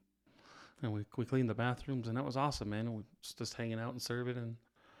team, and we cleaned the bathrooms, and that was awesome, man. And we just hanging out and serving,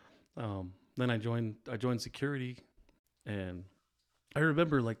 and then I joined security, and I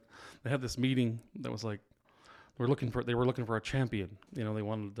remember like they had this meeting that was like, they were looking for a champion. They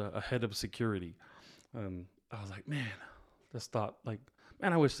wanted a head of security. I was like, man, just thought like,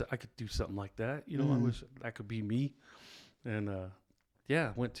 man, I wish I could do something like that. I Mhm. wish that could be me. And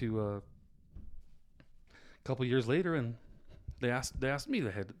went to a couple years later, and they asked me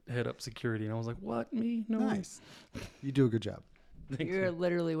to head up security, and I was like, what, me? No. Nice. You do a good job. Thanks, You're man.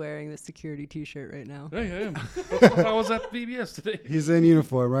 literally wearing the security T-shirt right now. Hey, I am. That's what I was at VBS today. He's in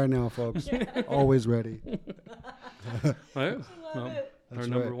uniform right now, folks. Always ready. Right? Love it. Our That's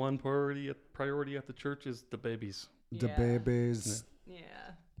number right. one priority at the church is the babies. The Yeah. babies. Yeah.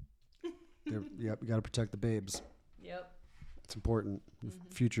 Yep, you got to protect the babes. Yep. It's important.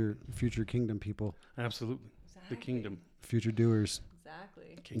 Mhm. Future kingdom people, Absolutely. Exactly. The kingdom. future doers.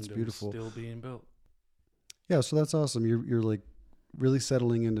 Exactly. Kingdom's beautiful. still being built. Yeah, so that's awesome. You're like really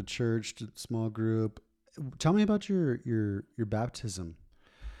settling into church, to small group. Tell me about your baptism.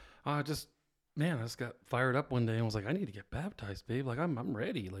 I just got fired up one day and was like, I need to get baptized, babe. Like, I'm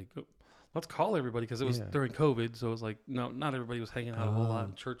ready. Like, let's call everybody, because it was Yeah. during COVID. So it was like, no, not everybody was hanging out a whole lot, Oh.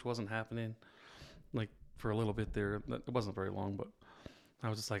 and church wasn't happening. Like, for a little bit there. It wasn't very long, but I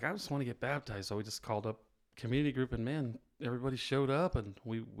was just like, I just want to get baptized. So we just called up community group, and man, everybody showed up, and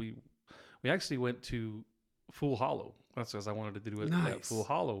we actually went to Fool Hollow. That's because I wanted to do it at Nice. Fool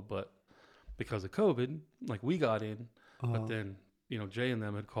Hollow, but because of COVID, like, we got in, but then, Jay and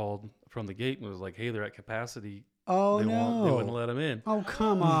them had called from the gate and was like, hey, they're at capacity. Oh They no! wouldn't let them in. Oh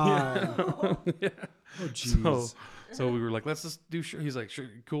come on! Yeah. Oh jeez. So we were like, let's just do. He's like, sure,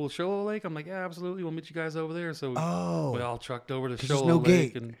 cool, Shola Lake. I'm like, yeah, absolutely. We'll meet you guys over there. So we Oh all trucked over to 'Cause there's Shola no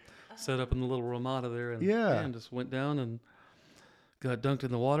Lake gate. and set up in the little Ramada there, and Yeah. and just went down and got dunked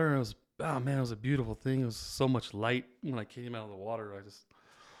in the water. And it was, oh man, it was a beautiful thing. It was so much light when I came out of the water. I just,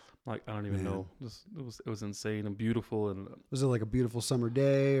 like, I don't even Man. know. Just it was insane and beautiful, and was it like a beautiful summer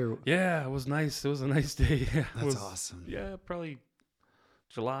day or? yeah, it was nice. It was a nice day. Yeah, it That's was, awesome. Yeah, probably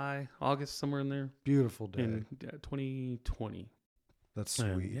July, August, somewhere in there Beautiful day. in 2020. That's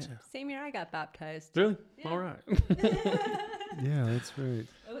And, sweet. yeah. Same year I got baptized. Really? Yeah. All right. Yeah, that's right. It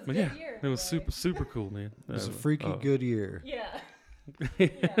was a But good yeah, year. it was super cool, man. It was a freaky good year. Yeah. Yeah,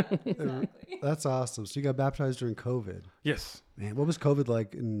 exactly. That's awesome. So you got baptized during COVID. Yes. Man, what was COVID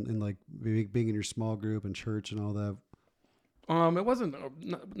like in like being in your small group and church and all that? It wasn't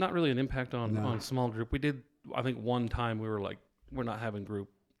not really an impact on No. small group. We did, I think, one time we were like, we're not having group,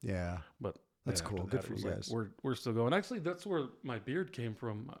 Yeah, but That's then cool. after Good that, for it was you like, guys. We're still going. Actually, that's where my beard came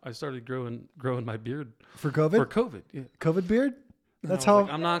from. I started growing my beard for COVID. for COVID. Yeah. COVID beard. And That's I was how.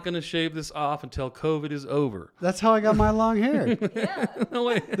 like, I'm not going to shave this off until COVID is over. That's how I got my long hair. Yeah. No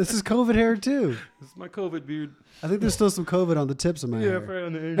way. This is COVID hair too. This is my COVID beard. I think there's still some COVID on the tips of my hair. right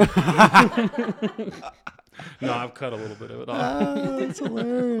on the edge. No, I've cut a little bit of it off. Oh, that's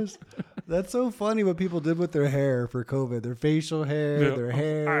hilarious. That's so funny what people did with their hair for COVID. Their facial hair, Yeah. their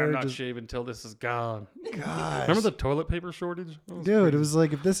hair. I'm not just, shaving until this is gone. gosh. Remember the toilet paper shortage? That was Dude, crazy. it was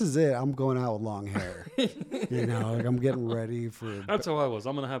like, if this is it, I'm going out with long hair. You know, like I'm getting ready for. That's how I was.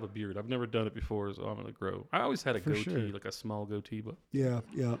 I'm gonna have a beard. I've never done it before, so I'm gonna grow. I always had a For goatee, sure. like a small goatee, but Yeah.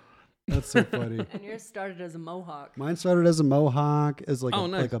 That's so funny. And yours started as a mohawk. Mine started as a mohawk, as like Oh, a,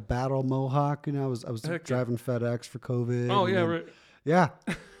 nice. like a battle mohawk. You know, I was Heck yeah. driving FedEx for COVID. oh and yeah, then- right. Yeah.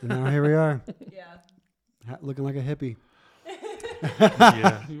 And now here we are, Yeah. looking like a hippie.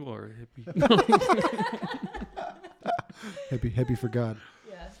 Yeah, you are a hippie. Hippie for God.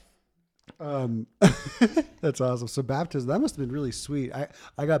 Yeah. That's awesome. So baptism, that must have been really sweet.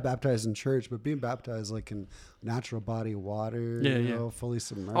 I got baptized in church, but being baptized like in natural body of water, Yeah, you yeah. know, fully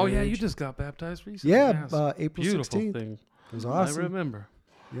submerged. Oh yeah, you just got baptized recently. Yeah, Yes. April Beautiful 16th. thing. It was I awesome. remember.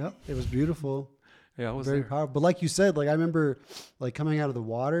 Yep, it was beautiful. Yeah, I was Very there. powerful. But like you said, like I remember like coming out of the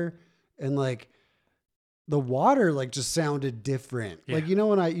water and like the water like just sounded different. Yeah. Like, you know,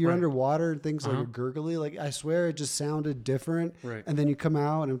 when you're Right. underwater and things like Uh-huh. are gurgly, like I swear it just sounded different. Right. And then you come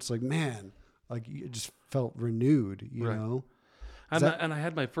out and it's like, man, like it just felt renewed, you Right. know? And, that- and I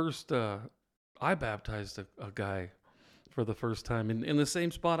had my first. I baptized a guy for the first time in the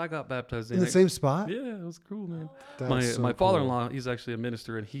same spot I got baptized In the same spot? Yeah, it was cool, man. That's so my cool. father-in-law, he's actually a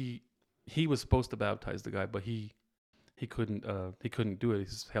minister, and he was supposed to baptize the guy, but he couldn't do it.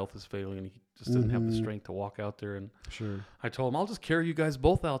 His health is failing, and he just didn't have the Mhm. strength to walk out there. And Sure. I told him, I'll just carry you guys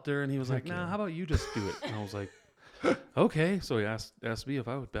both out there, and he was Heck like, Nah, yeah. how about you just do it? And I was like, okay. So he asked me if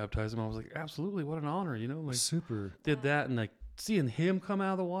I would baptize him. I was like, absolutely, what an honor, you know. Like, Super. did that, and like seeing him come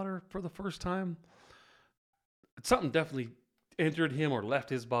out of the water for the first time, something definitely entered him or left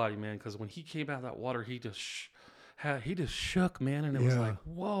his body, man. Because when he came out of that water, he just shook, man, and it was Yeah. like,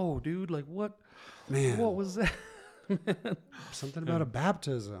 whoa, dude, like what Man. was that? Man. Something about a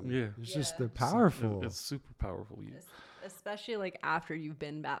baptism. Yeah. It's just, Yeah. they're powerful. It's super powerful. Yeah. Especially like after you've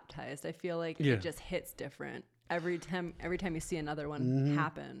been baptized, I feel like Yeah. it just hits different every time you see another one Mhm.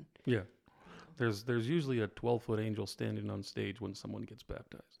 happen. Yeah. There's usually a 12-foot angel standing on stage when someone gets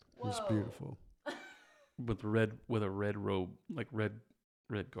baptized It's beautiful. with a red robe, like red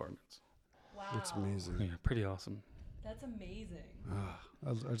garments. Wow. It's amazing. Yeah, pretty awesome. That's amazing. I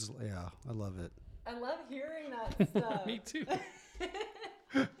love it. I love hearing that stuff. Me too.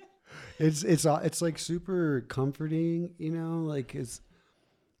 It's like super comforting, you know, like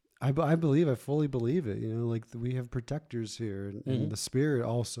I fully believe it, you know, like we have protectors here and Mhm. the spirit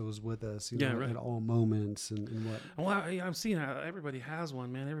also is with us, you Yeah, know, right. at all moments and what. Well, I'm seeing everybody has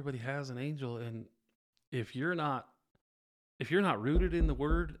one, man. Everybody has an angel, and if you're not rooted in the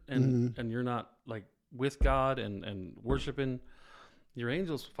Word and Mhm. and you're not like with God and worshiping, your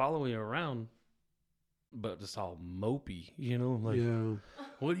angel's following you around, but just all mopey, you know, like, Yeah.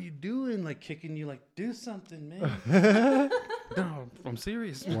 what are you doing? Like kicking you, like, do something, man. No, I'm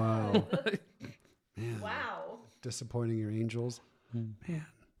serious. Wow. Man. Wow. Disappointing your angels. Hmm. Man.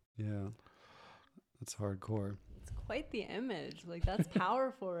 Yeah. That's hardcore. It's quite the image. Like, that's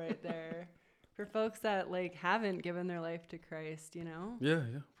powerful right there. For folks that, like, haven't given their life to Christ, you know? Yeah,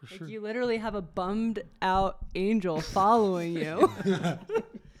 for Like, sure. you literally have a bummed out angel following you.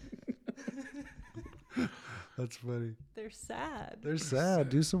 That's funny. They're sad. They're sad.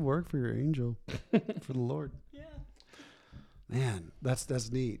 Do some work for your angel, for the Lord. Yeah. Man,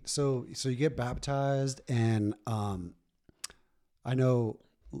 that's neat. So you get baptized, and I know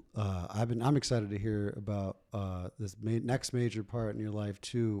I'm excited to hear about this next major part in your life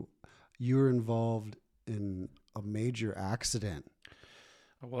too. You were involved in a major accident.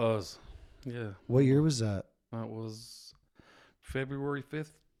 I was. Yeah. What year was that? That was February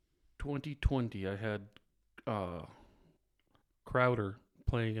 5th, 2020. I had Crowder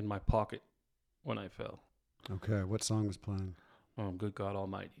playing in my pocket when I fell. Okay, what song was playing? Good God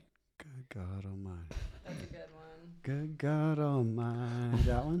Almighty. Good God Almighty. That's a good one. Good God Almighty.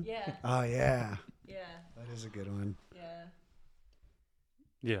 That one? Yeah. Oh yeah, Yeah. that is a good one. Yeah.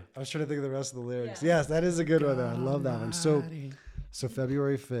 Yeah. I was trying to think of the rest of the lyrics. Yeah. Yes, that is a good one. Though. I love that one. So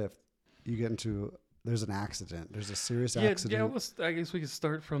February 5th, you get into there's an accident. There's a serious accident. Yeah. I guess we could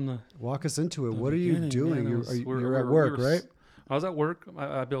start from the. Walk us into it. the What are you beginning, doing? man. You're at work, right? I was at work.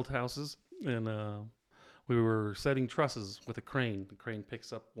 I built houses, and we were setting trusses with a crane. The crane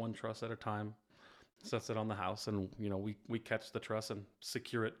picks up one truss at a time, sets it on the house, and we catch the truss and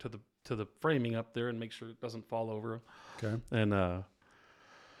secure it to the framing up there and make sure it doesn't fall over. Okay. And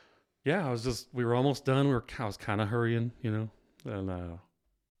we were almost done. I was kind of hurrying, and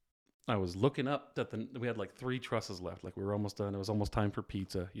I was looking up at we had like 3 trusses left. Like we were almost done. It was almost time for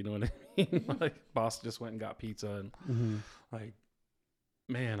pizza. You know what I mean? Like boss just went and got pizza, and like,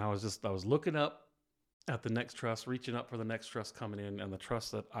 man, I was looking up at the next truss, reaching up for the next truss coming in, and the truss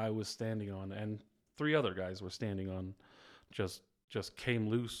that I was standing on and 3 other guys were standing on just came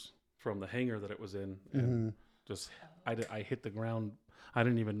loose from the hanger that it was in, and I hit the ground. I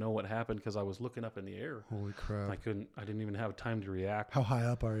didn't even know what happened because I was looking up in the air. Holy crap. I didn't even have time to react. How high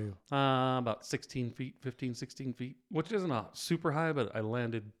up are you? About 16 feet, 15, 16 feet, which isn't super high, but I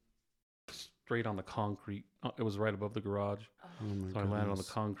landed straight on the concrete. It was right above the garage. Oh my So I landed on the goodness.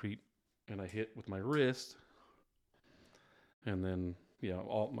 concrete and I hit with my wrist. And then,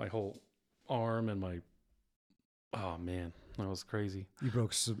 all my whole arm and oh man, that was crazy. You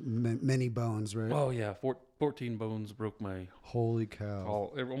broke many bones, right? Oh yeah, 14 bones broke my, Holy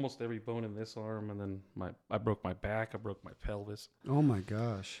cow. almost every bone in this arm. And then I broke my back, I broke my pelvis. Oh my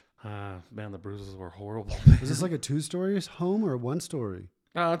gosh. Man, the bruises were horrible. Was this like a 2-story home or a 1-story?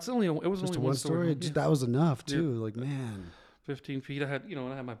 It was Just only a one 1-story? home. Yeah. That was enough too. Like, man. 15 feet. I had,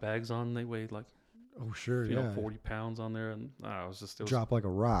 I had my bags on. They weighed like, Oh sure, yeah. 40 pounds on there. And it was Drop like a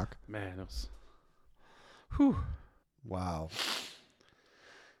rock. man, it was, whew. Wow.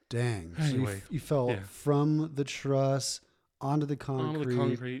 Dang. Anyway, so you fell yeah. from the truss onto the concrete. Onto the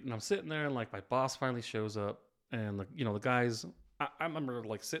concrete, and I'm sitting there, and like my boss finally shows up, and the guys. I remember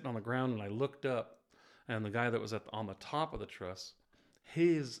like sitting on the ground, and I looked up, and the guy that was on the top of the truss,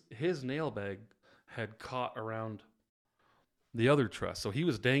 his nail bag had caught around the other truss, so he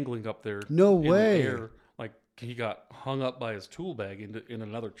was dangling up there. No in way. The air, like he got hung up by his tool bag in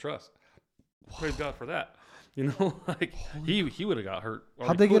another truss. Praise God for that. Like he would have got hurt. or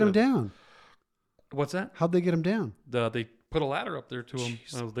How'd he they get him could've. down? What's that? How'd they get him down? They put a ladder up there to him.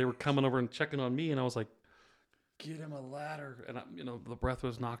 Jeez. They were coming over and checking on me, and I was like, "Get him a ladder!" And the breath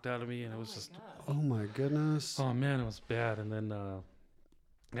was knocked out of me, and it was just, Oh my goodness. oh man, it was bad. And then,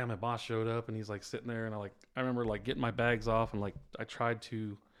 my boss showed up, and he's like sitting there, and I remember like getting my bags off, and like I tried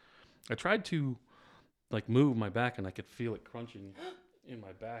to like move my back, and I could feel it crunching in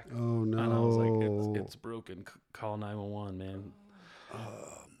my back. Oh no. And I was like, it's broken. Call 911, man.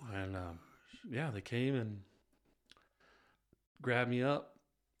 And they came and grabbed me up.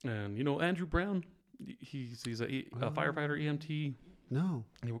 And Andrew Brown, he's a firefighter, EMT. No.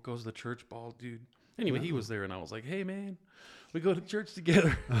 He goes to the church, bald dude. Anyway, he was there, and I was like, "Hey, man, we go to church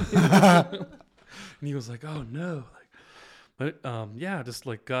together." And he was like, "Oh no!" But just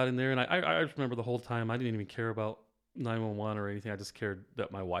like got in there, and I remember the whole time I didn't even care about 911 or anything. I just cared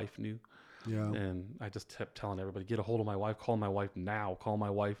that my wife knew. Yeah. And I just kept telling everybody, get a hold of my wife, call my wife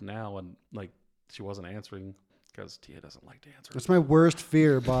now. And like, she wasn't answering because Tia doesn't like to answer. That's my worst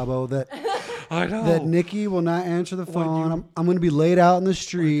fear, Bobo, that I know. that Nikki will not answer the When phone. you- I'm going to be laid out in the I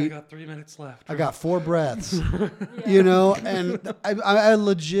street. got 3 minutes left. I got 4 breaths, you know, and I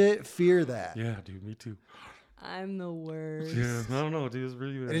legit fear that. Yeah, dude, me too. I'm the worst. Yeah, I don't know, dude. It's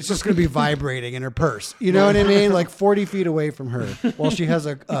really And bad. it's just going to be vibrating in her purse. You know what I mean? Like 40 feet away from her while she has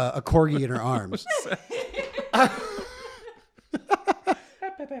a corgi in her arms.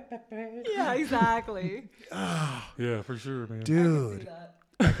 Yeah, exactly. Yeah, for sure, man. Dude,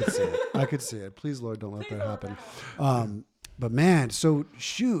 I could see it. I could see it. Please, Lord, don't let that happen. But man, so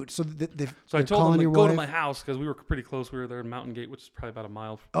shoot. So So I they're told calling them, your like, go to wife? my house because we were pretty close. We were there in Mountain Gate, which is probably about a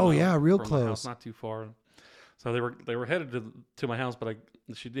mile. Oh, mile yeah, real from my close. house, not too far. So they were headed to my house, but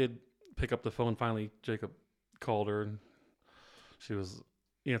she did pick up the phone. Finally, Jacob called her, and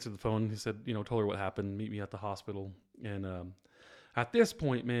he answered the phone. He said, told her what happened. Meet me at the hospital. And at this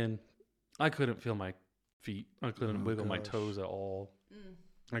point, man, I couldn't feel my feet. I couldn't wiggle my gosh. toes at all.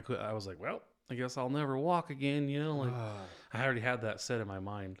 I was like, well, I guess I'll never walk again. Like I already had that set in my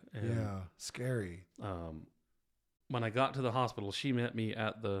mind. And, Yeah, scary. when I got to the hospital, Tia met me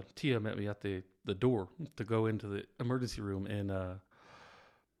at the door to go into the emergency room, and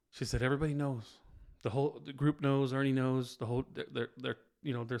she said, everybody knows, the group knows, Ernie knows,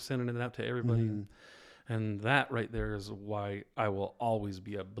 they're sending it out to everybody. Mhm. And that right there is why I will always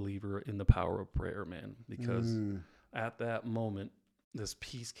be a believer in the power of prayer, man, because at that moment, this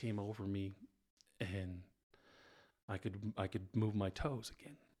peace came over me, and I could move my toes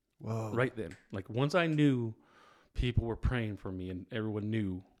again. Whoa. Right then. Like once I knew people were praying for me and everyone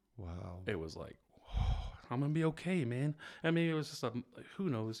knew, Wow. it was like, I'm going to be okay, man. I mean, it was just who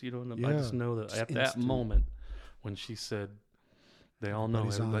knows, and I just Yeah, know that just at that instant. moment when she said, they all know,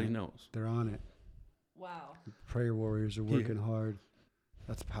 Everybody's on everybody it. knows. They're on it. Wow. Prayer warriors are working hard.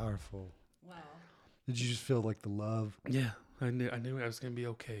 That's powerful. Wow. Did you just feel like the love? Yeah. I knew I was going to be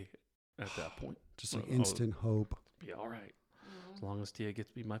okay at that point. Just like Oh, instant hope. Be all right. As long as Tia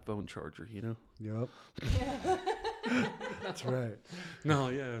gets me my phone charger, Yep. That's right. No,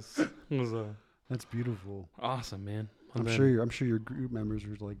 yes. It was That's beautiful. awesome, man. I'm And sure then- your group members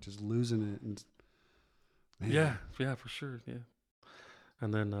were like just losing it and man. Yeah, for sure. Yeah.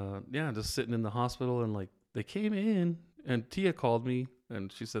 And then, just sitting in the hospital, and like they came in, and Tia called me,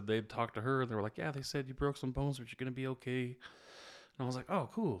 and she said they'd talked to her, and they were like, yeah, they said you broke some bones, but you're going to be okay. And I was like, oh,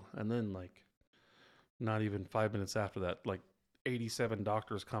 cool. And then, like, not even 5 minutes after that, like 87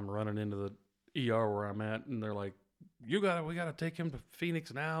 doctors come running into the ER where I'm at, and they're like, we got to take him to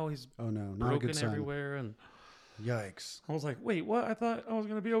Phoenix now. He's Oh no, not a broken good sign. everywhere. And Yikes. I was like, wait, what? I thought I was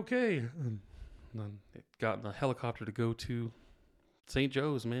going to be okay. And then it got in a helicopter to go to St.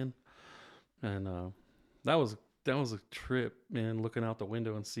 Joe's, man. And that was a trip, man, looking out the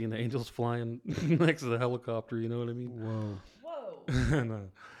window and seeing the angels flying next to the helicopter, you know what I mean? Whoa. Whoa.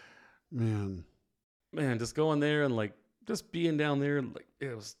 And Man. just going there and like just being down there, and like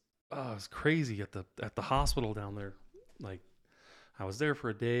it was crazy at the hospital down there. Like I was there for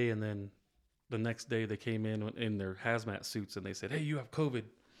a day, and then the next day they came in their hazmat suits, and they said, "Hey, you have COVID.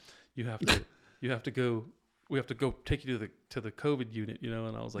 You have to go. We have to go take you to the COVID unit." And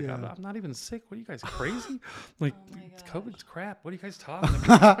I was like, Yeah. I'm not even sick. What are you guys crazy? Like Oh my gosh. COVID's crap. What are you guys talking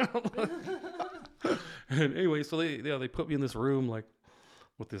about? And anyway, so they put me in this room like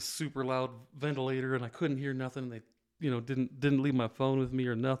with this super loud ventilator, and I couldn't hear nothing. They didn't leave my phone with me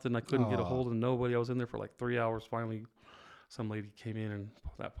or nothing. I couldn't get a Aw. hold of nobody. I was in there for like 3 hours. Finally, some lady came in, and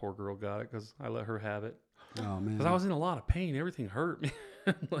that poor girl got it because I let her have it. Oh man. Because I was in a lot of pain. Everything hurt me.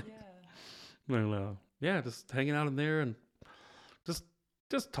 Like, and, just hanging out in there and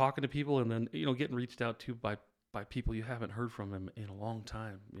just talking to people, and then getting reached out to by people you haven't heard from in a long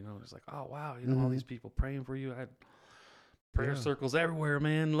time. It's like, oh wow, all Mhm. these people praying for you. I had prayer Yeah. circles everywhere,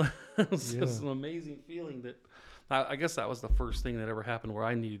 man. It was Yeah. just an amazing feeling that I guess that was the first thing that ever happened where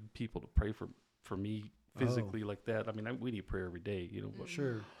I needed people to pray for me physically like that. I mean, we need prayer every day, but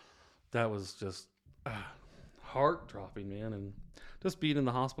Sure. that was just heart dropping, man. And just being in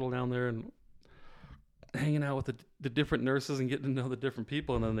the hospital down there and hanging out with the different nurses and getting to know the different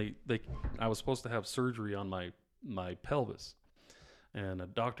people. And then I was supposed to have surgery on my pelvis, and a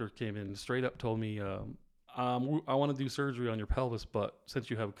doctor came in and straight up told me, I want to do surgery on your pelvis, but since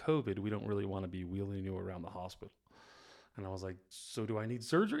you have COVID, we don't really want to be wheeling you around the hospital. And I was like, so do I need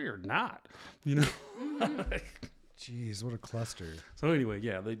surgery or not? Jeez, what a cluster. So anyway,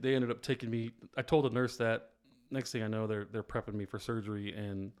 yeah, they ended up taking me. I told the nurse that. Next thing I know, they're prepping me for surgery,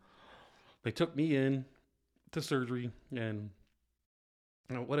 and they took me in to surgery, and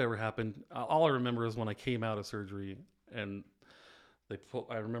whatever happened. All I remember is when I came out of surgery, and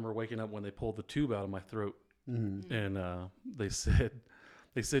I remember waking up when they pulled the tube out of my throat, Mhm. and they said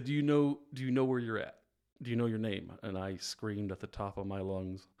They said, do you know where you're at? Do you know your name? And I screamed at the top of my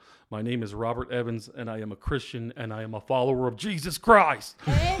lungs, my name is Robert Evans, and I am a Christian, and I am a follower of Jesus Christ.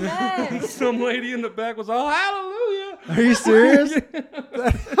 Amen. Some lady in the back was, oh, hallelujah. Are you serious?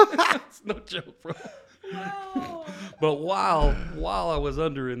 It's no joke, bro. Wow. But while I was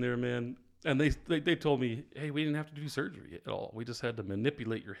under in there, man, and they told me, hey, we didn't have to do surgery at all. We just had to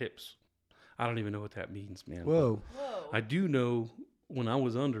manipulate your hips. I don't even know what that means, man. Whoa. Whoa. I do know when I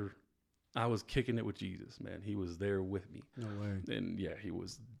was under, I was kicking it with Jesus, man. He was there with me. No way. And yeah, he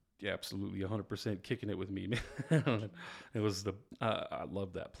was absolutely 100% kicking it with me, man. It was I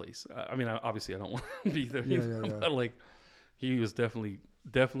love that place. I mean, obviously I don't want to be there, Yeah. but like he was definitely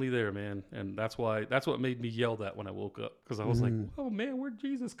there, man. And that's what made me yell that when I woke up. Cause I was like, oh man, where'd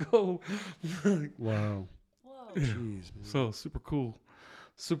Jesus go? Wow. Whoa. Jeez, man. So super cool.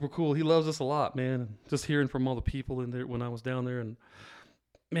 Super cool. He loves us a lot, man. Just hearing from all the people in there when I was down there, and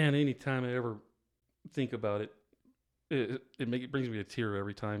man, anytime I ever think about it, it brings me a tear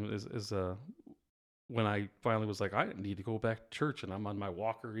every time. Is when I finally was like, I need to go back to church, and I'm on my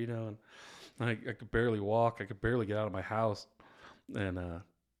walker, and I could barely walk. I could barely get out of my house, and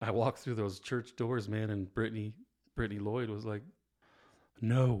I walked through those church doors, man, and Brittany Lloyd was like,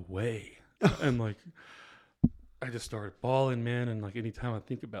 no way, and like. I just started bawling, man, and like anytime I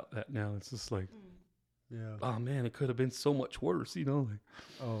think about that now, it's just like, Yeah. oh man, it could have been so much worse, Like,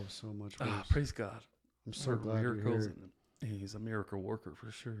 Oh, so much worse. praise God. I'm so For glad you're miracles. here. And he's a miracle worker for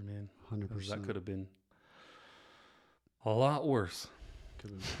sure, man. 'Cause 100%. that could have been a lot worse.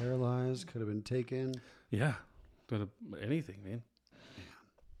 Could have been paralyzed. Could have been taken. Yeah, could have anything, man.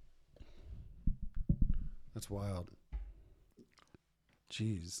 That's wild.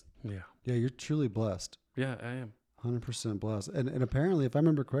 Jeez. Yeah, Yeah, you're truly blessed. yeah, I am. 100% blessed. And apparently, if I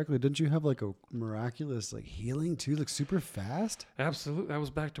remember correctly, didn't you have like a miraculous like healing too, like super fast? Absolutely, I was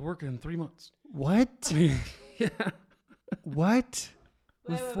back to work in 3 months. What? Yeah, What?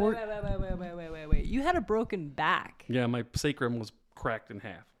 Wait, With wait. You had a broken back. yeah, my sacrum was cracked in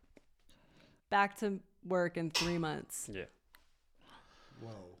half. Back to work in 3 months. Yeah,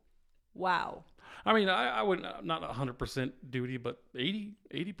 Whoa. Wow. I mean, I would not 100% duty, but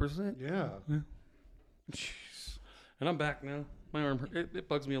 80%. Yeah. Jeez. And I'm back now. My arm, it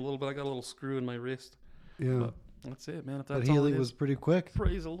bugs me a little bit. I got a little screw in my wrist. Yeah. But that's it, man. If That that's all healing it was is, pretty quick.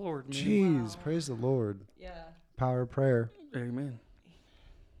 praise the Lord, man. Jeez, Wow. praise the Lord. Yeah. Power of prayer. Amen.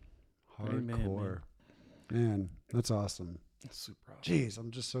 Amen, Hardcore. Man, that's awesome. Super awesome. Jeez,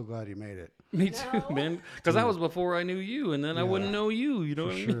 I'm just so glad you made it. Me too, No. man. Because that was before I knew you, and then I Yeah. wouldn't know you. You know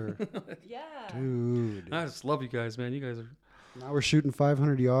For what sure. I mean? Yeah. Dude. I just love you guys, man. You guys are Now we're shooting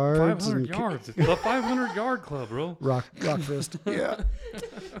 500 yards. 500 and yards. The 500 yard club, bro. Rock fist. Yeah.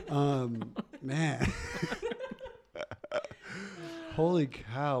 Man. Holy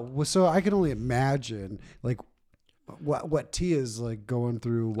cow. Well, so I can only imagine like what Tia's like going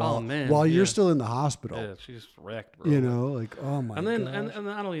through while man, while yeah. you're still in the hospital. Yeah, she's wrecked, bro. You know, like oh my and then gosh. and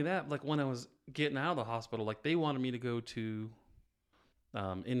not only that, like when I was getting out of the hospital, like they wanted me to go to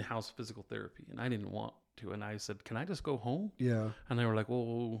in-house physical therapy, and I didn't want to. And I said, "Can I just go home?" Yeah. And they were like,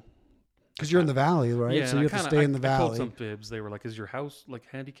 "Well, Because you're in the valley, right? yeah." So and you I have to kinda- stay in the I told valley. some fibs. They were like, "Is your house like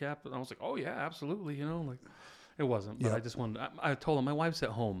handicapped?" And I was like, "Oh yeah, absolutely." You know, like it wasn't, but Yeah. I just wanted. I told them my wife's at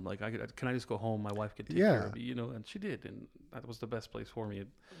home. Like, can I just go home? My wife could take Yeah. care of me, you know. And she did, and that was the best place for me.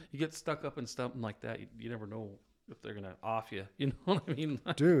 You get stuck up in something like that, you never know if they're gonna off you. You know what I mean?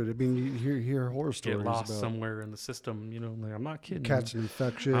 Dude, I mean, you hear horror stories Get lost about somewhere in the system. You know, like, I'm not kidding. catching an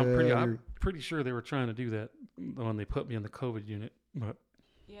infection. I'm or- pretty sure they were trying to do that when they put me in the COVID unit, but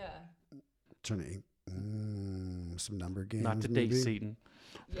Yeah. trying to some number games. not today, maybe? Satan.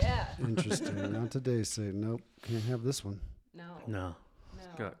 Yeah. Interesting. Not today, Satan. Nope, can't have this one. No. No, No.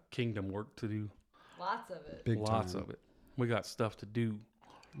 got kingdom work to do. Lots of it. Big Lots time. of it. We got stuff to do.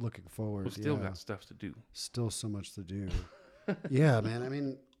 Looking forward. We still yeah. got stuff to do. Still so much to do. Yeah, man. I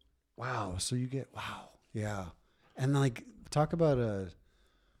mean, wow. So you get yeah, and like talk about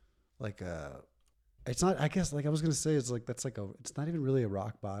it's not. I guess like I was gonna say it's like that's like it's not even really a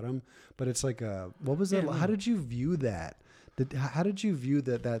rock bottom, but it's like what was that? Yeah, How no. did you view that? How did you view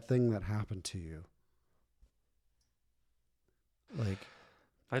that thing that happened to you? Like,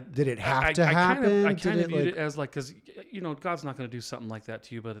 did it have to happen? I Did kind it, of viewed like- it as like, because, you know, God's not going to do something like that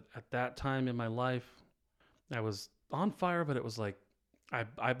to you. But at that time in my life, I was on fire, but it was like,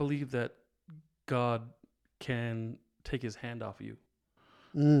 I believe that God can take his hand off of you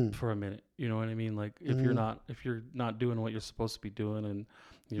for a minute. You know what I mean? Like if you're not doing what you're supposed to be doing, and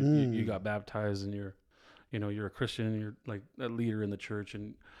you got baptized, and you're a Christian, and you're like a leader in the church,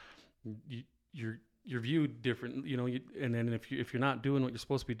 and you're viewed different, and then if you're not doing what you're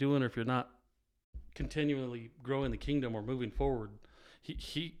supposed to be doing, or if you're not continually growing the kingdom or moving forward,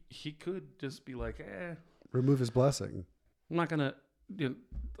 he could just be like, Remove his blessing. I'm not gonna,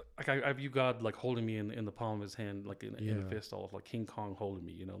 like I view God like holding me in the palm of his hand, like in a fist, all like King Kong holding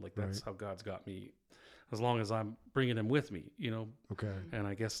me, like that's Right. how God's got me, as long as I'm bringing him with me, Okay. And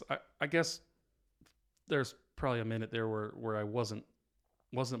I guess there's probably a minute there where I wasn't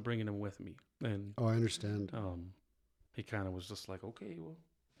bringing him with me, and Oh, I understand. he kind of was just like, okay, well,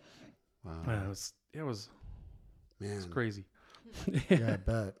 Wow. it was Man. crazy. Yeah, I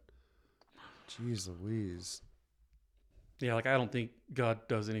bet. Jeez Louise. Yeah, like I don't think God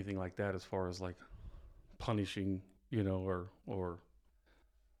does anything like that as far as like punishing,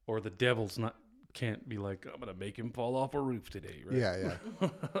 or the devil's can't be like, I'm gonna make him fall off a roof today, right? Yeah.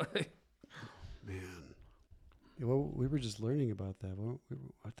 Man. Yeah, well, we were just learning about that.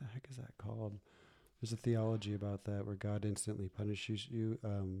 What the heck is that called? There's a theology about that where God instantly punishes you.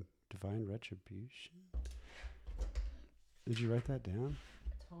 Divine retribution. Did you write that down?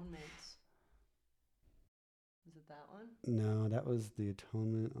 Atonement. Is it that one? No, that was the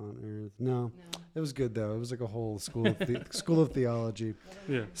atonement on earth. No, No. it was good though. It was like a whole school of theology.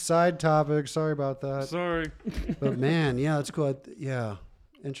 Yeah. Side topic. Sorry about that. Sorry. But man, yeah, it's cool. Yeah,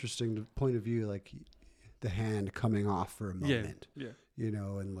 interesting point of view. Like the hand coming off for a moment. Yeah.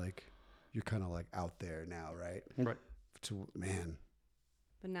 And like you're kind of like out there now, right? Right. So man,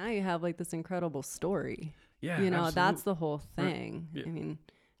 But now you have like this incredible story. Yeah. That's absolutely. the whole thing. Yeah. I mean,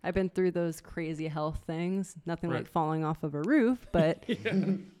 I've been through those crazy health things. Nothing Right. like falling off of a roof, but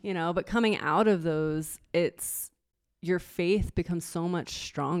but coming out of those, it's your faith becomes so much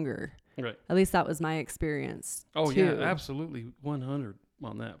stronger. Right. At least that was my experience. Oh too. yeah, absolutely, 100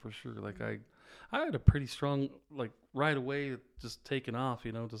 on that for sure. Like I had a pretty strong, like right away, just taking off.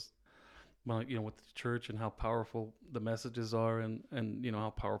 Just with the church and how powerful the messages are, and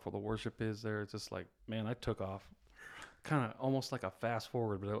how powerful the worship is there. It's just like, man, I took off, kind of almost like a fast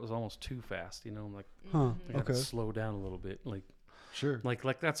forward, but it was almost too fast. I'm like, huh? I gotta Okay, slow down a little bit, like. sure.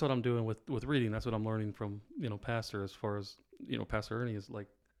 Like that's what I'm doing with reading. That's what I'm learning from Pastor, as far as Pastor Ernie is like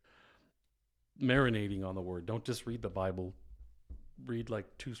marinating on the Word. Don't just read the Bible. Read like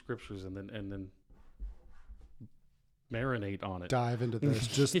 2 scriptures and then marinate on it. Dive into this,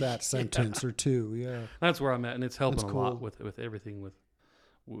 just that sentence or two. Yeah, That's where I'm at, and it's helping That's a lot cool. with everything with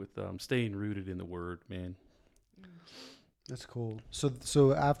staying rooted in the Word, man. that's cool.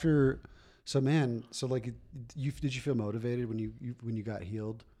 So after, man, like did you feel motivated when you got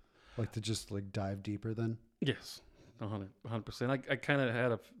healed, like to just like dive deeper then? Yes. 100%. I kind of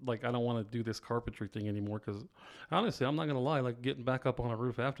had I don't want to do this carpentry thing anymore, because honestly, I'm not going to lie, like getting back up on a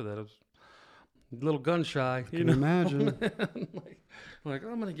roof after that, it was a little gun shy. Can you imagine? like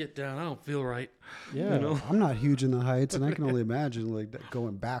I'm going to get down. I don't feel right. Yeah, I'm not huge in the heights, and I can only imagine like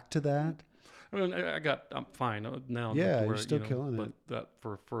going back to that. I mean, I'm fine now. Yeah, you're still killing but it. that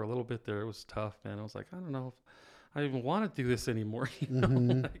for a little bit there, it was tough, man. I was like, I don't know if I even want to do this anymore.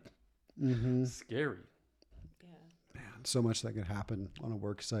 Mhm. Like, Mm-hmm. scary. Yeah. Man, so much that could happen on a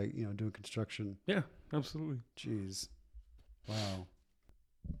work site, doing construction. Yeah, absolutely. Jeez. Wow.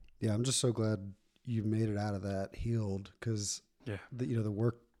 Yeah, I'm just so glad you made it out of that healed, because Yeah. the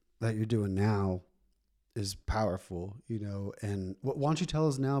work that you're doing now is powerful, and why don't you tell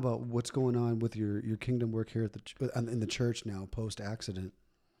us now about what's going on with your kingdom work here in the church now post accident?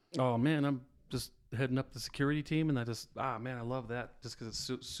 Oh man, I'm just heading up the security team, and I love that, just because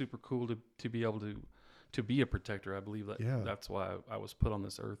it's super cool to be able to be a protector. I believe that Yeah. that's why I was put on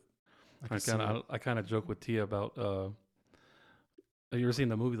this earth. can see it. I kind of joke with Tia about. Have you ever seen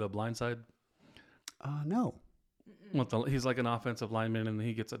the movie The Blind Side? No. He's like an offensive lineman, and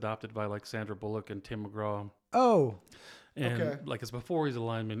he gets adopted by like Sandra Bullock and Tim McGraw. Oh, And okay. like it's before he's a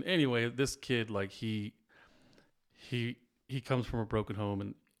lineman. Anyway, this kid, like he comes from a broken home,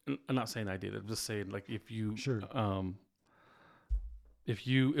 and I'm not saying I did. I'm just saying, like, if you Sure.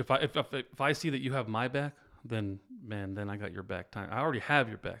 if I see that you have my back, then man, I got your back. I already have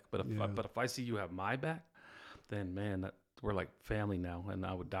your back, but Yeah. if I see you have my back, then man, we're like family now, and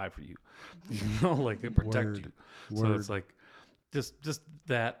I would die for you. Like and protect Word. you. Word. So it's like just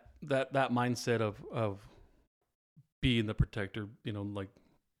that mindset of being the protector. Like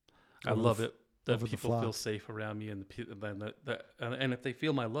I Over love the it that over the people feel flock. safe around me, and and if they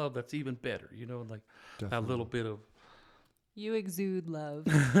feel my love, that's even better. Like that Definitely. little bit of You exude love.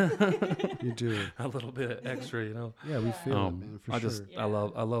 You do. a little bit of extra. Yeah, we feel it, man, for I sure. just I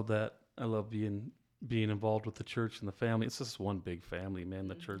love that. I love being involved with the church and the family. It's just one big family, man.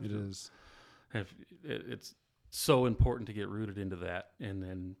 The church It is. it's so important to get rooted into that, and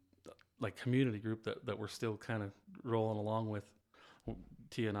then like community group that we're still kind of rolling along with.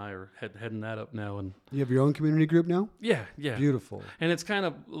 T and I are heading that up now, and You have your own community group now? yeah. Beautiful. And it's kind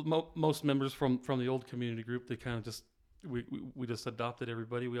of most members from the old community group. They kind of just we just adopted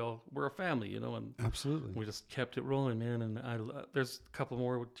everybody. We're a family, and Absolutely. we just kept it rolling, man. And there's a couple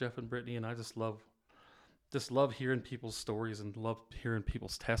more with Jeff and Brittany, and I just love hearing people's stories and love hearing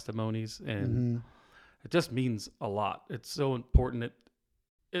people's testimonies, and it just means a lot. It's so important.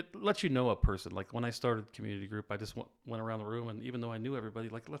 It lets you know a person. Like when I started community group, I just went around the room, and even though I knew everybody,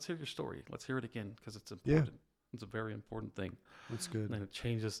 like, let's hear your story. Let's hear it again, because it's important. Yeah. It's a very important thing. That's good. And it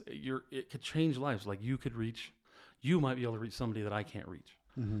changes. It could change lives. Like you might be able to reach somebody that I can't reach.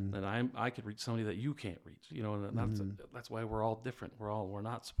 Mm-hmm. And I could reach somebody that you can't reach. And that's why we're all different. We're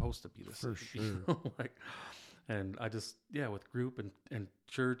not supposed to be the same. For sure. And I just with group and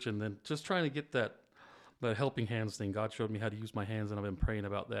church, and then just trying to get that helping hands thing. God showed me how to use my hands, and I've been praying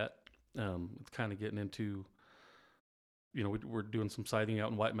about that. It's kind of getting into, we're doing some siding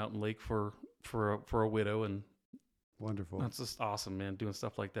out in White Mountain Lake for a widow, and Wonderful. that's just awesome, man. Doing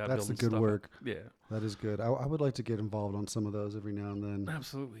stuff like that. That's the building good stuff work. up. Yeah, That is good. I would like to get involved on some of those every now and then.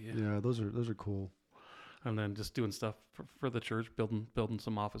 absolutely. Yeah, those are cool. And then just doing stuff for the church, building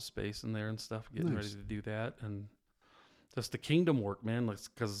some office space in there and stuff, getting Nice. ready to do that, and just the kingdom work, man.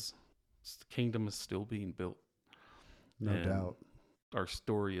 Because the kingdom is still being built. No And doubt. Our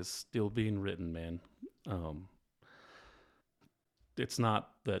story is still being written, man. It's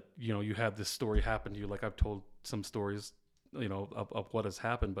not that you had this story happen to you. Like I've told some stories, of what has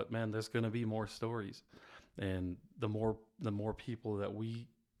happened, but man, there's going to be more stories, and the more people that we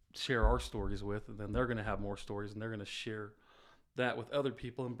share our stories with, and then they're going to have more stories, and they're going to share that with other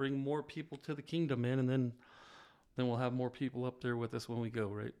people and bring more people to the kingdom, man. And then we'll have more people up there with us when we go,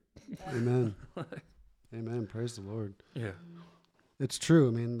 right? Amen. Amen. Praise the Lord. Yeah. It's true.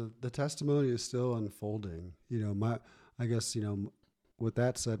 I mean, the testimony is still unfolding. I guess, with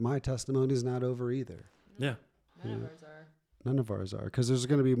that said, my testimony is not over either. Yeah. None of ours are. None of ours are, because there's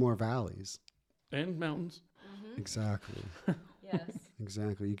going to be more valleys. And mountains. Exactly. Yes.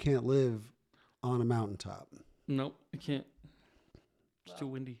 Exactly. You can't live on a mountaintop. Nope, you can't. It's too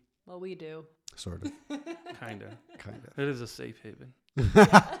windy. Well, we do. Sort of. Kind of. Kind It is a safe haven.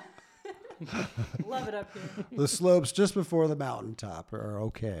 Love it up here. of. The slopes just before the mountaintop are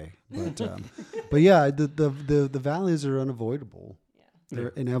okay, but yeah, the valleys are unavoidable. Yeah. They're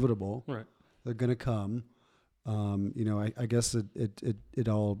inevitable. Right. They're going to come. I guess it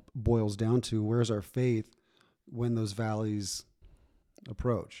all boils down to where's our faith when those valleys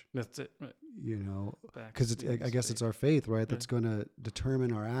approach. That's it. Right. Because I guess it's our faith, right? That's going to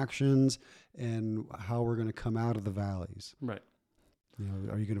determine our actions and how we're going to come out of the valleys. Right.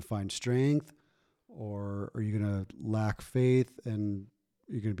 Are you going to find strength, or are you going to lack faith and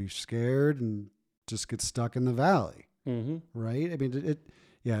you're going to be scared and just get stuck in the valley? Mm-hmm. Right? I mean,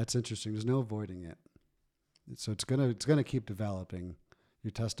 it's interesting. There's no avoiding it. So it's gonna keep developing.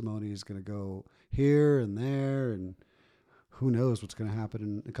 Your testimony is gonna go here and there, and who knows what's gonna happen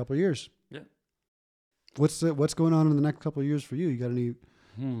in a couple of years. Yeah. What's going on in the next couple of years for you? You got any?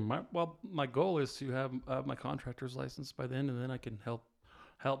 My goal is to have my contractor's license by then, and then I can help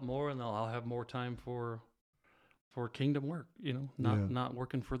more, and I'll have more time for kingdom work. Not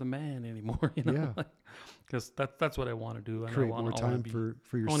working for the man anymore. Yeah. Because that's what I want to do. Create more time for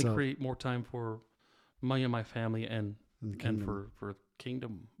I yourself. want to create more time for me and my family, and in the kingdom. for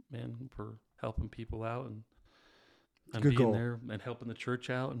kingdom, man, for helping people out and Good being goal. there and helping the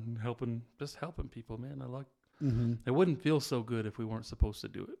church out and helping people, man. I like. Mm-hmm. It wouldn't feel so good if we weren't supposed to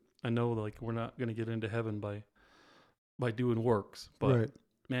do it. I know, like, we're not going to get into heaven by doing works, but Right.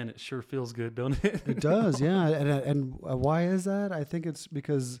 man, it sure feels good, don't it? It does, yeah. And why is that? I think it's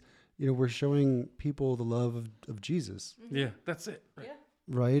because we're showing people the love of Jesus. Yeah, that's it. Right. Yeah.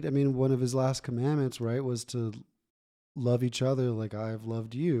 Right? I mean, one of his last commandments, right, was to love each other like I have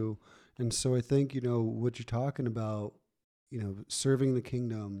loved you. And so I think, what you're talking about, serving the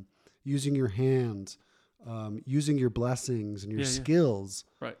kingdom, using your hands, using your blessings and your skills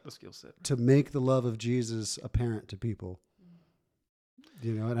Right, the skill set. to make the love of Jesus apparent to people.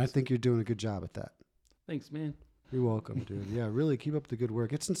 And I think you're doing a good job at that. Thanks, man. You're welcome, dude. Yeah, really keep up the good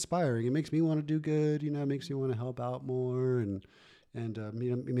work. It's inspiring. It makes me want to do good. It makes me want to help out more, and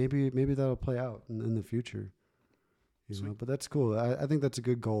maybe that'll play out in the future. But that's cool. I think that's a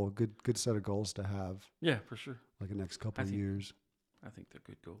good goal. Good set of goals to have. Yeah, for sure. Like the next couple of years. I think they're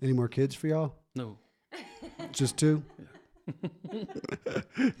good goals. Any more kids for y'all? No. Just 2?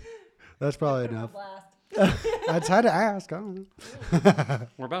 That's probably enough. Blast. I just had to ask. I don't know.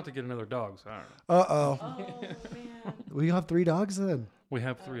 We're about to get another dog, so I don't know. Uh-oh. Oh man. We have 3 dogs then. We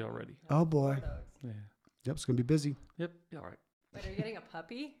have 3 already. Oh boy. Yeah. Yep, it's gonna be busy. Yep. Yeah, all right. Wait, are you getting a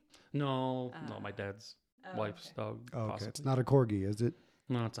puppy? No, my dad's wife's okay. dog. Oh, okay, possibly. it's not a corgi, is it?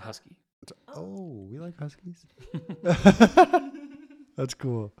 No, it's a husky. Oh, we like huskies. That's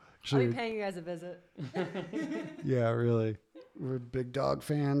cool. I'll be Sure. paying you guys a visit. Yeah, really. We're big dog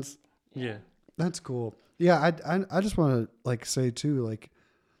fans. Yeah. That's cool. Yeah, I just want to like say too, like,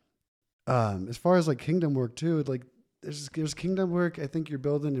 as far as like kingdom work too, like there's kingdom work. I think you're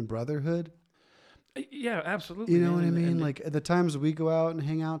building in brotherhood. Yeah, absolutely. You know man. what I And- mean? and Like at the times we go out and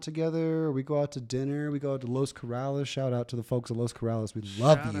hang out together, or we go out to dinner, we go out to Los Corrales. Shout out to the folks at Los Corrales. We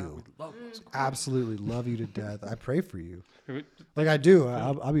love shout out, you. we love those Absolutely love you to death. I pray for you. We- Like I do.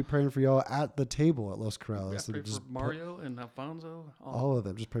 I'll be praying for y'all at the table at Los Yeah, Corrales. pray And for just Mario and Alfonso. all of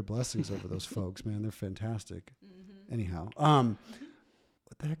them. Just pray blessings over those folks, man. They're fantastic. Anyhow,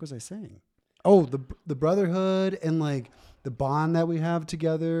 what the heck was I saying? Oh, the brotherhood and like the bond that we have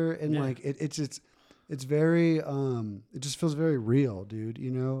together, and Yeah. like it's very it just feels very real, dude.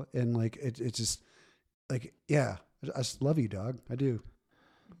 You know, and like it's just like yeah, I just love you, dog. I do.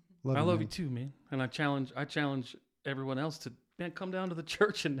 I love you man. too, man. And I challenge everyone else to come down to the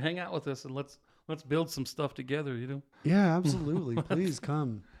church and hang out with us, and let's build some stuff together. You know. Yeah, absolutely. Please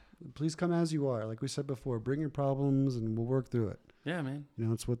come. Please come as you are. Like we said before, bring your problems and we'll work through it. Yeah, man. You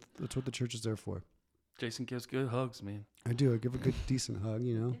know, that's what the church is there for. Jason gives good hugs, man. I do. I give a good, decent hug.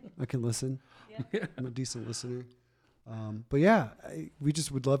 You know, I can listen. Yeah. I'm a decent listener. But yeah, we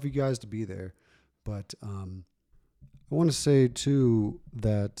just would love you guys to be there. But I want to say too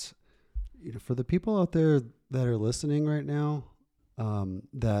that for the people out there that are listening right now,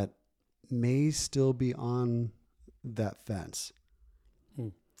 that may still be on that fence.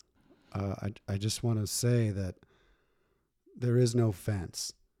 I just want to say that there is no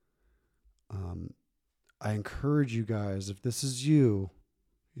fence. I encourage you guys, if this is you,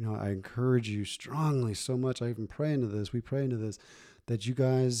 I encourage you strongly so much. I even pray into this. We pray into this, that you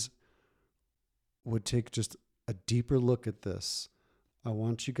guys would take just a deeper look at this. We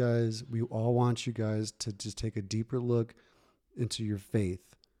all want you guys to just take a deeper look into your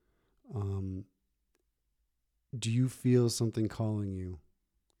faith. Do you feel something calling you?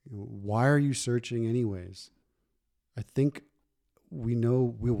 Why are you searching anyways? I think we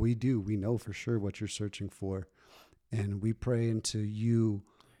know, we know for sure what you're searching for. And we pray into you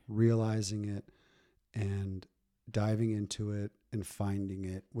realizing it and diving into it and finding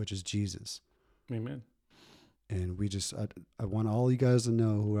it, which is Jesus. Amen. And I want all you guys to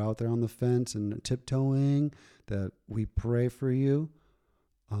know who are out there on the fence and tiptoeing that we pray for you.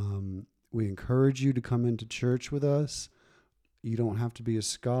 We encourage you to come into church with us. You don't have to be a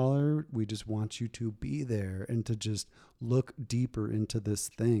scholar. We just want you to be there and to just look deeper into this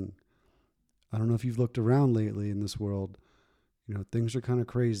thing. I don't know if you've looked around lately in this world. Things are kind of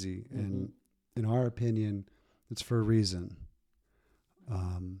crazy. Mm-hmm. And in our opinion, it's for a reason.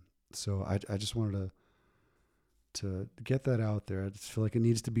 So I just wanted to get that out there. I just feel like it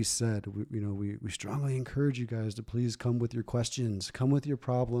needs to be said. We strongly encourage you guys to please come with your questions, come with your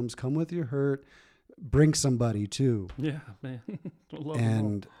problems, come with your hurt. Bring somebody too. Yeah, man. Love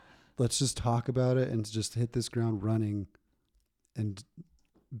And let's just talk about it and just hit this ground running and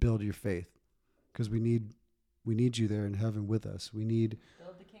build your faith, because we need you there in heaven with us. We need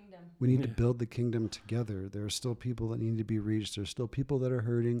Build the kingdom. to build the kingdom together. There are still people that need to be reached. There's still people that are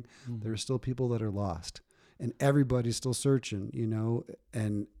hurting. Mm-hmm. There are still people that are lost, and everybody's still searching,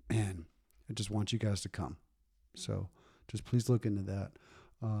 and man, I just want you guys to come. So just please look into that.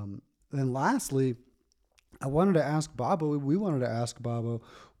 Then lastly, we wanted to ask Babo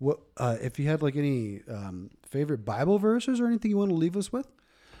what if you had like any favorite Bible verses or anything you want to leave us with.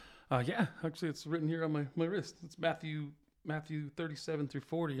 Yeah, actually, it's written here on my wrist. It's Matthew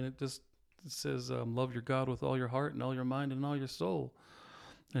 37-40, and it says, "Love your God with all your heart and all your mind and all your soul,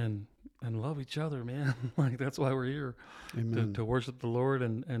 and love each other, man." Like that's why we're here, Amen. to worship the Lord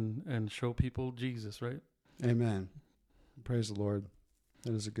and show people Jesus, right? Amen. Praise the Lord.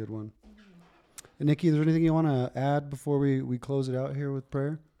 That is a good one. And Nikki, is there anything you want to add before we close it out here with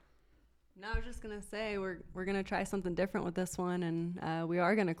prayer? No, I was just gonna say we're gonna try something different with this one, and we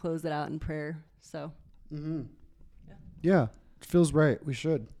are gonna close it out in prayer. So. Mm-hmm. Yeah. Yeah, it feels right. We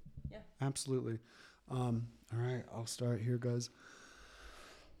should. Yeah. Absolutely. All right, I'll start here, guys.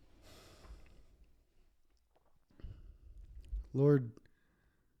 Lord,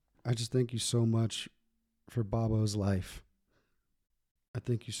 I just thank you so much for Babo's life. I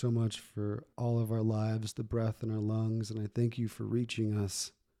thank you so much for all of our lives, the breath in our lungs, and I thank you for reaching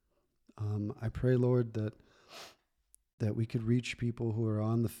us. I pray, Lord, that we could reach people who are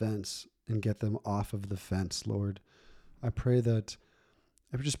on the fence and get them off of the fence, Lord. I pray that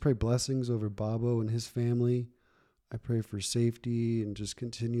I just pray blessings over Bobo and his family. I pray for safety and just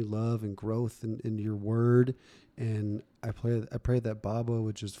continued love and growth in your word. And I pray that Bobo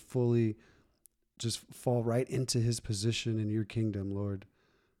would just fully just fall right into his position in your kingdom, Lord.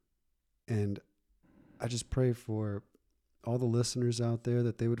 And I just pray for all the listeners out there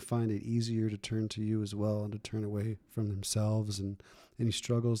that they would find it easier to turn to you as well and to turn away from themselves and any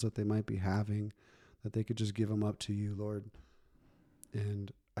struggles that they might be having, that they could just give them up to you, Lord.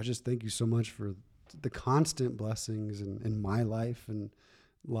 And I just thank you so much for the constant blessings in my life and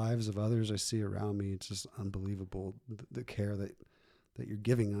lives of others I see around me. It's just unbelievable, the care that you're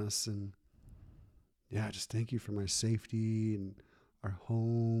giving us. And yeah, I just thank you for my safety and our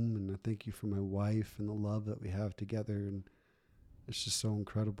home. And I thank you for my wife and the love that we have together. And it's just so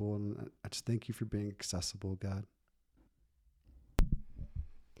incredible. And I just thank you for being accessible, God.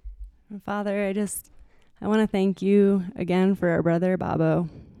 Father, I want to thank you again for our brother Bobo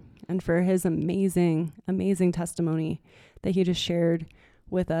and for his amazing, amazing testimony that he just shared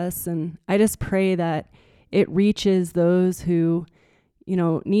with us. And I just pray that it reaches those who,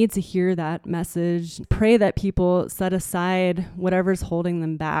 need to hear that message. Pray that people set aside whatever's holding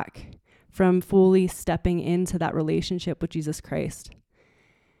them back from fully stepping into that relationship with Jesus Christ.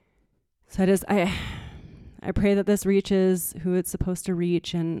 So I pray that this reaches who it's supposed to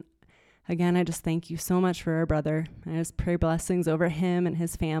reach. And again, I just thank you so much for our brother. I just pray blessings over him and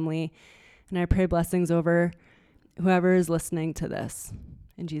his family. And I pray blessings over whoever is listening to this.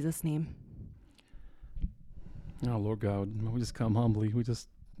 In Jesus' name. Oh, Lord God, we just come humbly. We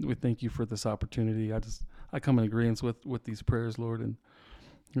thank you for this opportunity. I come in agreement with these prayers, Lord. And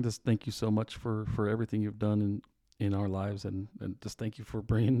I just thank you so much for everything you've done in our lives. And just thank you for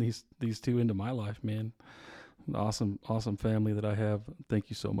bringing these two into my life, man. An awesome family that I have.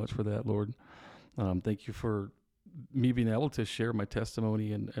 Thank you so much for that, Lord. Thank you for me being able to share my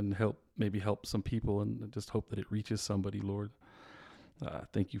testimony and help some people, and just hope that it reaches somebody, Lord.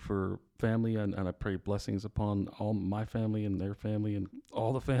 Thank you for family, and I pray blessings upon all my family and their family and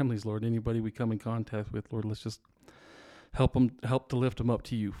all the families, Lord. Anybody we come in contact with, Lord, let's just help to lift them up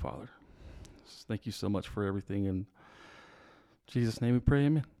to you, Father. Just thank you so much for everything. In Jesus' name we pray,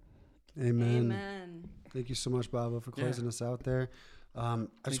 amen. Amen. Thank you so much, Bobo, for closing us out there. I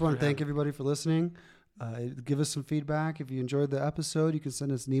just want to thank everybody for listening. Give us some feedback. If you enjoyed the episode, you can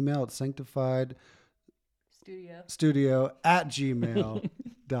send us an email at sanctifiedstudio@gmail.com.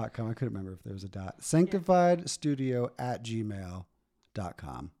 I couldn't remember if there was a dot.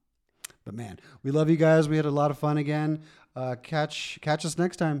 sanctifiedstudio@gmail.com. But man, we love you guys. We had a lot of fun again. Catch us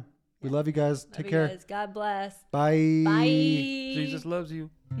next time. We love you guys. Take care. God bless. Bye. Bye. Jesus loves you.